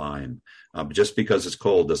winter climate. Just because it's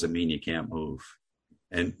cold doesn't mean you can't move,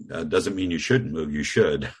 and doesn't mean you shouldn't move. You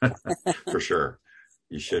should, for sure.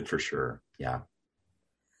 You should, for sure. Yeah.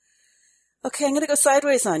 Okay, I'm going to go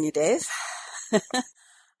sideways on you, Dave.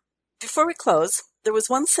 Before we close, there was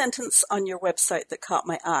one sentence on your website that caught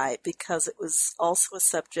my eye because it was also a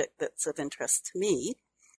subject that's of interest to me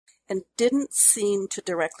and didn't seem to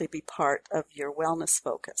directly be part of your wellness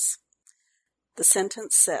focus. The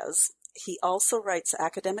sentence says, he also writes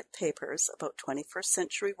academic papers about 21st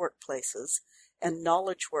century workplaces and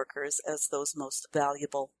knowledge workers as those most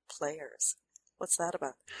valuable players. What's that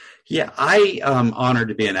about? Yeah, I am honored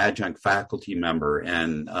to be an adjunct faculty member,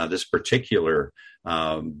 and this particular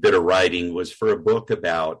bit of writing was for a book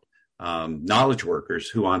about knowledge workers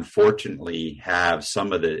who unfortunately have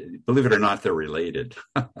some of the, believe it or not, they're related.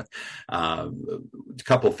 A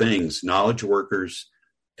couple things. Knowledge workers,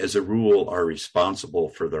 as a rule, are responsible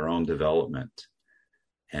for their own development,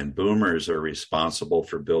 and boomers are responsible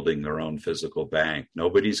for building their own physical bank.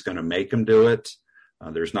 Nobody's going to make them do it.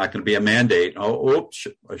 There's not going to be a mandate.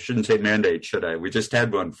 I shouldn't say mandate, should I? We just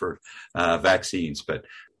had one for vaccines, but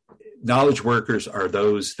knowledge workers are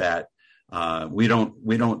those that we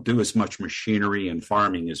don't do as much machinery and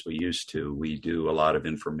farming as we used to. We do a lot of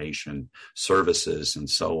information services and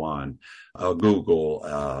so on. Google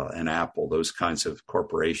and Apple, those kinds of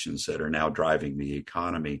corporations that are now driving the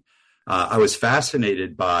economy. I was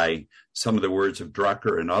fascinated by some of the words of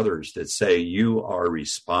Drucker and others that say you are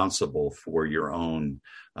responsible for your own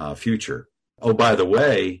future. Oh, by the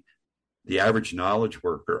way, the average knowledge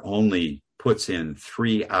worker only puts in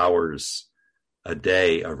 3 hours a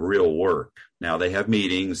day of real work. Now they have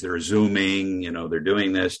meetings, they're Zooming, they're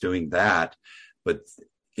doing this, doing that. But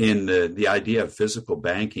in the idea of physical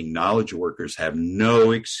banking, knowledge workers have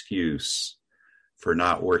no excuse for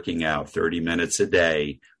not working out 30 minutes a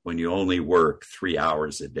day when you only work 3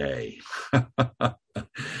 hours a day.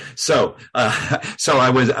 So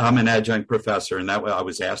I'm an adjunct professor, and that I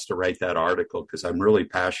was asked to write that article because I'm really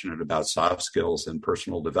passionate about soft skills and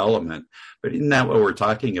personal development. But isn't that what we're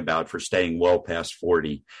talking about for staying well past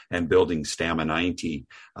 40 and building Stamina-90?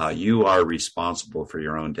 You are responsible for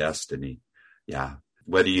your own destiny. Yeah.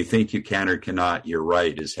 Whether you think you can or cannot, you're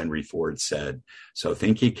right, as Henry Ford said. So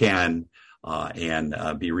think you can and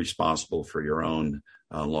be responsible for your own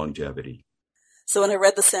longevity. So when I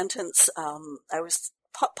read the sentence, I was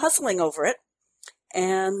puzzling over it,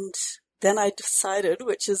 and then I decided,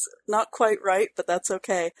 which is not quite right, but that's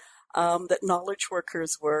okay, that knowledge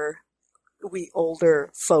workers were we older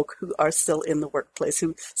folk who are still in the workplace,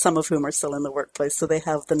 some of whom are still in the workplace, so they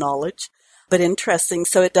have the knowledge. But interesting,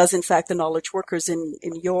 so it does, in fact, the knowledge workers in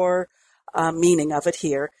your meaning of it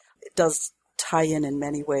here, it does tie in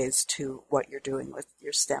many ways to what you're doing with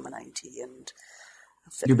your Stamina-90 and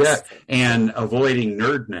fitness. You bet. And avoiding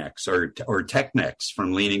nerd necks or tech necks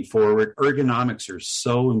from leaning forward. Ergonomics are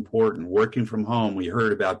so important. Working from home, we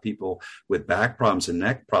heard about people with back problems and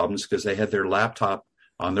neck problems because they had their laptop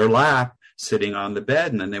on their lap sitting on the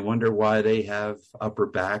bed, and then they wonder why they have upper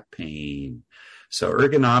back pain. So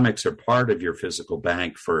ergonomics are part of your physical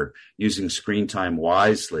bank for using screen time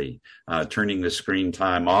wisely, turning the screen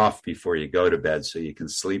time off before you go to bed so you can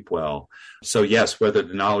sleep well. So yes, whether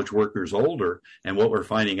the knowledge worker is older, and what we're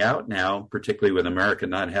finding out now, particularly with America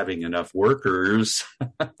not having enough workers,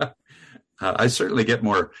 I certainly get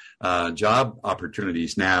more job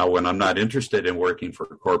opportunities now when I'm not interested in working for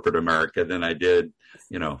corporate America than I did,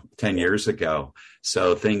 10 years ago.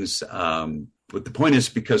 So things... But the point is,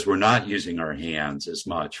 because we're not using our hands as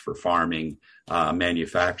much for farming,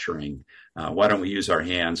 manufacturing, why don't we use our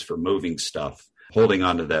hands for moving stuff, holding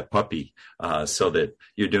onto that puppy so that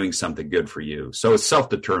you're doing something good for you? So it's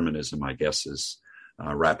self-determinism, I guess, is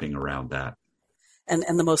wrapping around that.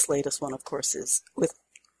 And the most latest one, of course, is with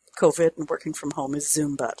COVID and working from home is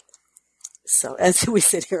Zoom butt. So as we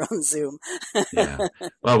sit here on Zoom. Yeah.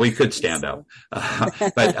 Well, we could stand up.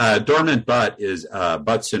 But dormant butt is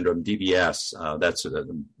butt syndrome, DBS. That's a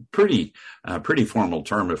pretty formal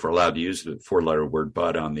term if we're allowed to use the 4-letter word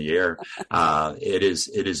butt on the air. It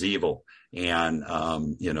is evil. And,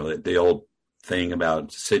 the old thing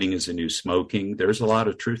about sitting is the new smoking, there's a lot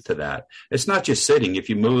of truth to that. It's not just sitting. If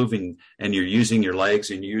you move and you're using your legs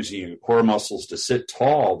and you're using your core muscles to sit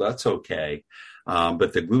tall, that's okay.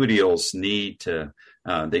 But the gluteals need to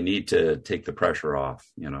take the pressure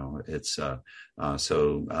off.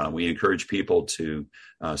 So we encourage people to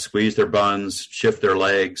squeeze their buns, shift their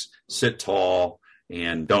legs, sit tall,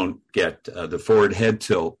 and don't get the forward head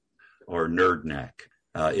tilt or nerd neck.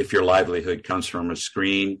 If your livelihood comes from a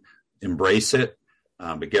screen, embrace it,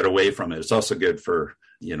 but get away from it. It's also good for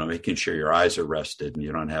making sure your eyes are rested and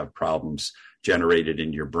you don't have problems generated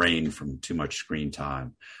in your brain from too much screen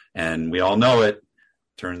time. And we all know it.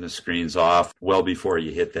 Turn the screens off well before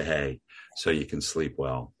you hit the hay so you can sleep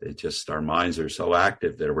well. Our minds are so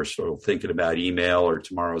active that we're still thinking about email or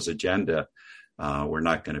tomorrow's agenda. We're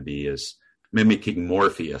not going to be as mimicking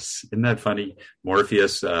Morpheus. Isn't that funny?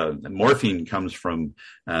 Morpheus, morphine comes from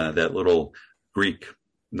that little Greek,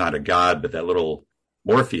 not a god, but that little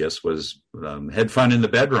Morpheus was had fun in the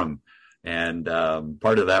bedroom. And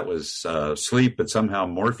part of that was sleep, but somehow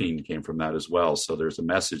morphine came from that as well. So there's a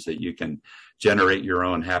message that you can generate your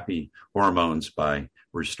own happy hormones by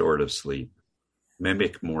restorative sleep.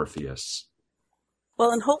 Mimic Morpheus.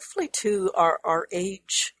 Well, and hopefully, too, our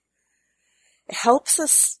age helps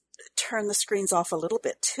us turn the screens off a little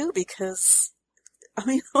bit, too, because,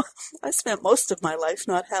 I spent most of my life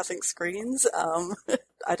not having screens.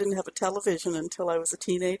 I didn't have a television until I was a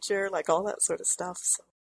teenager, like all that sort of stuff. So.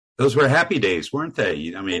 Those were happy days, weren't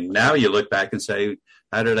they? I mean, now you look back and say,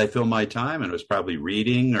 how did I fill my time? And it was probably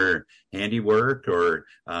reading or handiwork or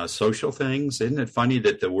social things. Isn't it funny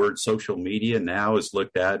that the word social media now is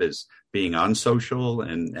looked at as being unsocial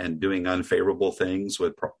and doing unfavorable things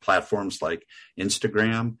with platforms like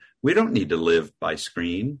Instagram? We don't need to live by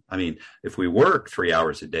screen. I mean, if we work 3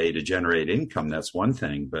 hours a day to generate income, that's one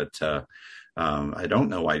thing. But I don't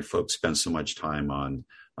know why folks spend so much time on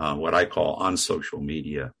what I call on social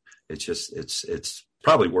media. It's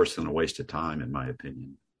probably worse than a waste of time, in my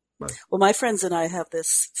opinion. But, well, my friends and I have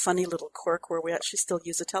this funny little quirk where we actually still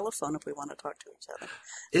use a telephone if we want to talk to each other.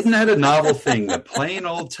 Isn't that a novel thing? The plain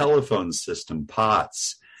old telephone system,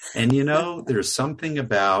 POTS. And, there's something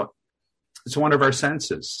about, it's one of our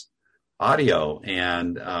senses, audio.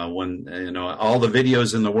 And when, all the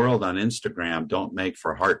videos in the world on Instagram don't make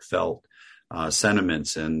for heartfelt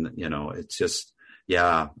sentiments. And, it's just,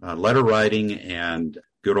 letter writing and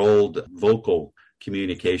good old vocal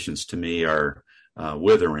communications to me are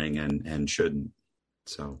withering and shouldn't.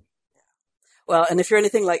 So, well, and if you're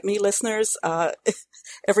anything like me, listeners,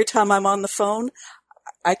 every time I'm on the phone,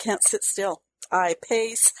 I can't sit still. I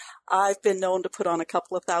pace. I've been known to put on a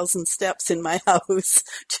couple of thousand steps in my house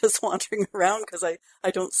just wandering around because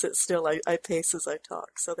I don't sit still. I pace as I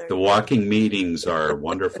talk. So the walking meetings are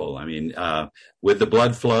wonderful. I mean, with the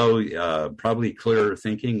blood flow, probably clearer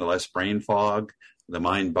thinking, less brain fog. The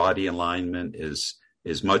mind-body alignment is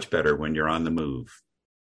much better when you're on the move.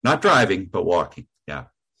 Not driving, but walking. Yeah.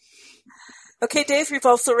 Okay, Dave, you've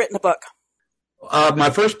also written a book. My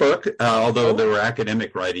first book, although there were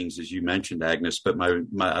academic writings, as you mentioned, Agnes, but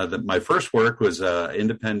my first work was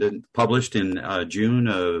independent, published in June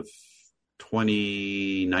of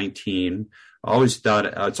 2019.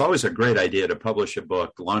 It's always a great idea to publish a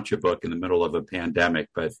book, launch a book in the middle of a pandemic,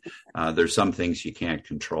 but there's some things you can't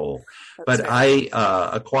control. But I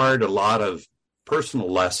acquired a lot of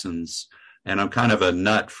personal lessons, and I'm kind of a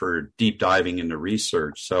nut for deep diving into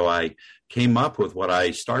research. So I came up with what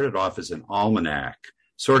I started off as an almanac,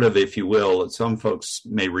 sort of, if you will. Some folks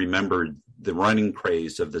may remember the running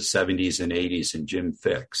craze of the 70s and 80s and Jim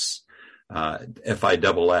Fixx.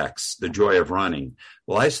 FIXX, The Joy of Running.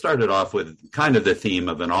 Well, I started off with kind of the theme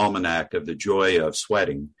of an almanac of the joy of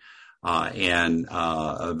sweating, and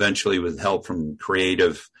eventually with help from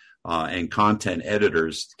creative and content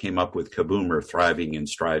editors came up with Kaboomer, Thriving and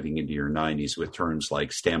Striving into Your 90s, with terms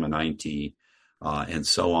like Stamina90 and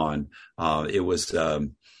so on. It was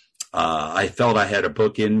I felt I had a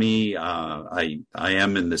book in me. I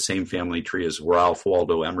am in the same family tree as Ralph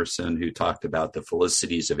Waldo Emerson, who talked about the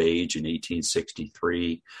felicities of age in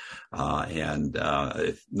 1863. And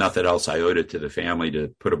if nothing else, I owed it to the family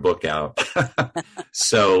to put a book out.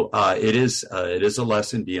 So it is a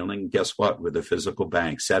lesson dealing, guess what, with the physical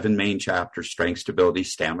bank. 7 main chapters: strength, stability,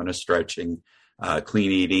 stamina, stretching,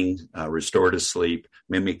 clean eating, restorative sleep,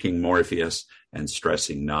 mimicking Morpheus, and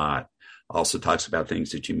stressing not. Also talks about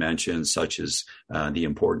things that you mentioned, such as the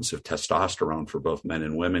importance of testosterone for both men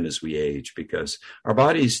and women as we age, because our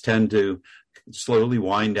bodies tend to slowly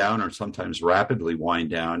wind down, or sometimes rapidly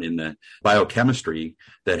wind down, in the biochemistry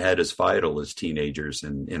that had us vital as teenagers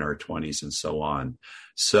and in our 20s and so on.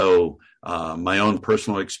 So my own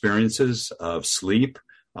personal experiences of sleep,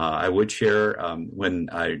 I would share when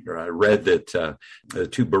I read that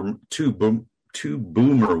two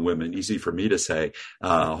boomer women, easy for me to say,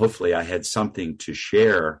 hopefully I had something to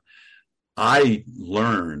share. I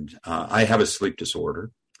learned I have a sleep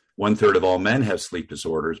disorder. 1/3 of all men have sleep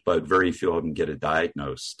disorders, but very few of them get it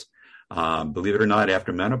diagnosed. Believe it or not,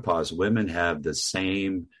 after menopause, women have the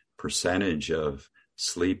same percentage of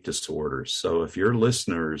sleep disorders. So if your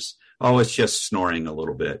listeners, it's just snoring a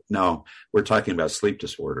little bit. No, we're talking about sleep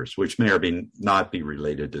disorders, which may or may not be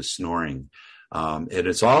related to snoring. It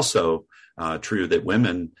is also true that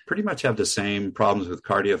women pretty much have the same problems with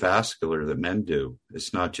cardiovascular that men do.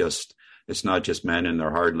 It's not just men and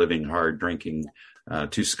their hard living, hard drinking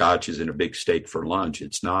 2 scotches and a big steak for lunch.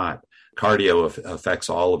 It's not. Cardio affects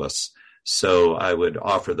all of us. So I would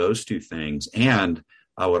offer those 2 things. And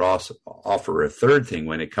I would also offer a third thing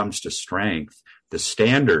when it comes to strength. The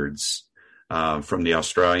standards from the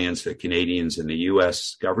Australians, the Canadians, and the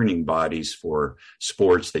U.S. governing bodies for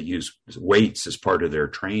sports that use weights as part of their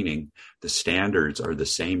training, the standards are the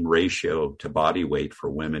same ratio to body weight for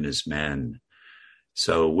women as men.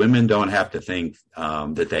 So women don't have to think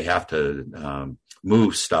that they have to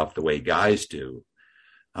move stuff the way guys do.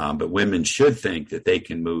 But women should think that they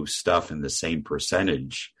can move stuff in the same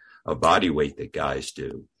percentage of body weight that guys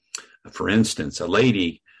do. For instance, a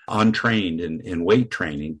lady untrained in weight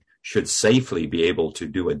training should safely be able to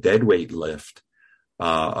do a dead weight lift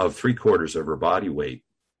of 3/4 of her body weight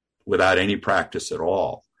without any practice at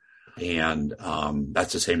all. And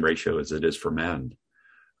that's the same ratio as it is for men.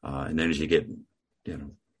 And then as you get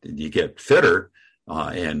fitter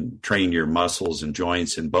and train your muscles and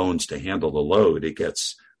joints and bones to handle the load, it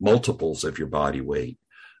gets multiples of your body weight.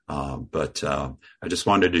 But I just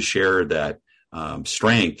wanted to share that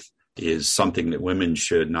strength is something that women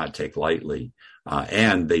should not take lightly.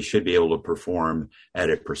 And they should be able to perform at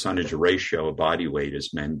a percentage ratio of body weight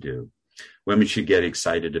as men do. Women should get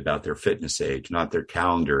excited about their fitness age, not their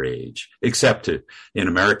calendar age, except in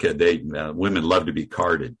America, women love to be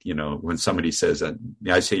carded. You know, when somebody says,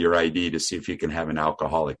 I say your ID to see if you can have an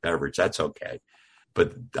alcoholic beverage, that's okay.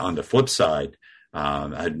 But on the flip side,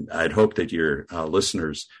 I'd hope that your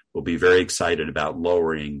listeners will be very excited about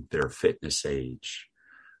lowering their fitness age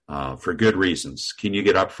for good reasons. Can you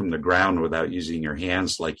get up from the ground without using your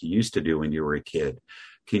hands like you used to do when you were a kid?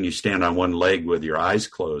 Can you stand on one leg with your eyes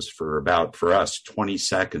closed for us, 20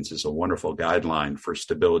 seconds is a wonderful guideline for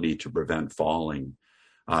stability to prevent falling.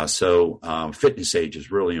 So fitness age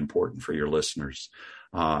is really important for your listeners.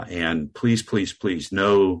 And please, please, please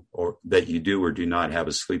know that you do or do not have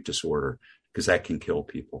a sleep disorder, because that can kill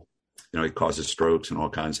people. You know, it causes strokes and all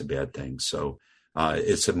kinds of bad things. So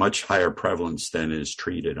it's a much higher prevalence than is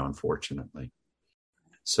treated, unfortunately.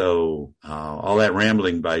 So all that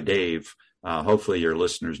rambling by Dave, hopefully your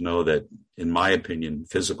listeners know that, in my opinion,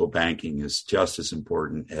 physical banking is just as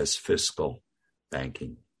important as fiscal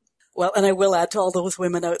banking. Well, and I will add to all those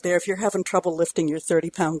women out there, if you're having trouble lifting your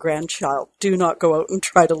 30-pound grandchild, do not go out and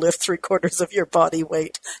try to lift 3/4 of your body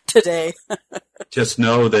weight today. Just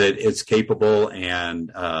know that it's capable, and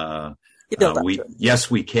yes,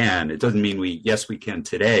 we can. It doesn't mean we can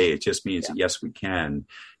today. It just means that yes, we can.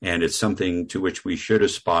 And it's something to which we should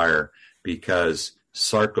aspire, because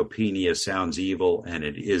sarcopenia sounds evil, and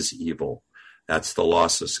it is evil. That's the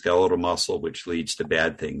loss of skeletal muscle, which leads to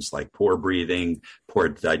bad things like poor breathing, poor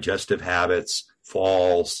digestive habits,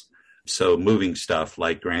 falls. So moving stuff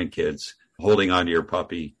like grandkids, holding on to your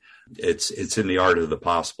puppy, it's in the art of the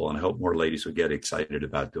possible. And I hope more ladies would get excited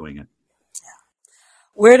about doing it.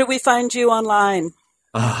 Where do we find you online?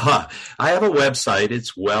 I have a website.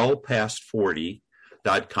 It's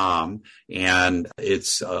wellpast40.com. And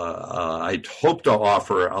it's, I hope to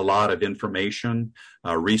offer a lot of information,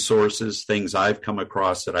 resources, things I've come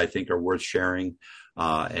across that I think are worth sharing. So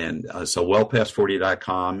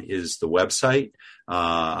wellpast40.com is the website.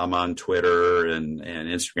 I'm on Twitter and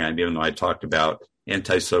Instagram, even though I talked about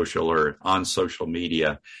antisocial or on social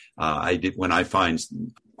media. When I find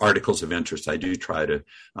articles of interest, I do try to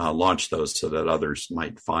launch those so that others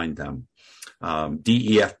might find them.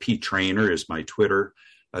 DEFP Trainer is my Twitter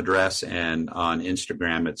address, and on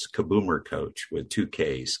Instagram it's Kaboomer Coach with 2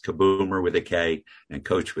 Ks, Kaboomer with a K and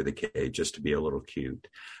Coach with a K, just to be a little cute.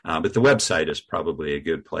 But the website is probably a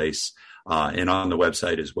good place. And on the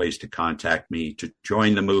website is ways to contact me, to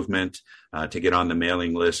join the movement, to get on the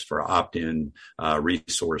mailing list for opt-in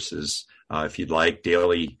resources. If you'd like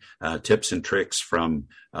daily tips and tricks from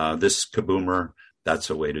this Kaboomer,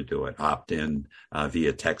 that's a way to do it. Opt in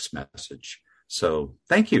via text message. So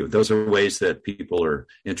thank you. Those are ways that people are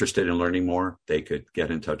interested in learning more. They could get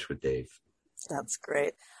in touch with Dave. That's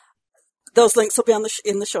great. Those links will be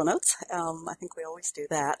in the show notes. I think we always do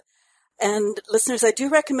that. And listeners, I do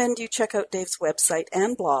recommend you check out Dave's website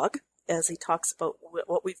and blog as he talks about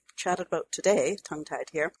what we've chatted about today,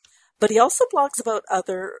 tongue-tied here. But he also blogs about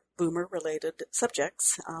other boomer-related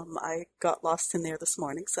subjects. I got lost in there this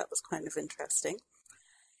morning, so that was kind of interesting.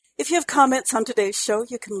 If you have comments on today's show,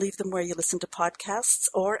 you can leave them where you listen to podcasts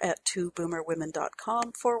or at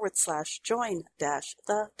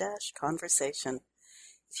twoboomerwomen.com/join-the-conversation.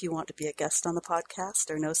 If you want to be a guest on the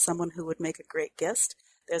podcast or know someone who would make a great guest,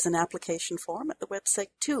 there's an application form at the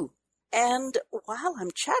website too. And while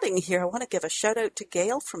I'm chatting here, I want to give a shout out to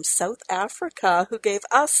Gail from South Africa, who gave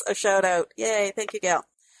us a shout out. Yay, thank you, Gail.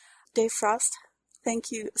 Dave Frost,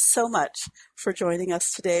 thank you so much for joining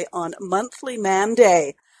us today on Monthly Man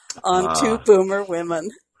Day on Two Boomer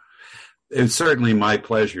Women. It's certainly my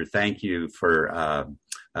pleasure. Thank you for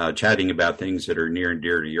chatting about things that are near and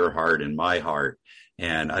dear to your heart and my heart.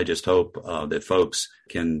 And I just hope that folks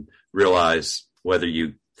can realize, whether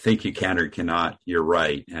you think you can or cannot, you're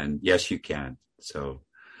right. And yes, you can. So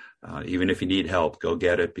even if you need help, go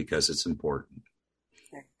get it, because it's important.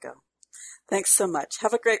 There you go. Thanks so much.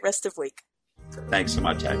 Have a great rest of week. Thanks so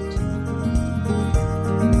much, Agnes.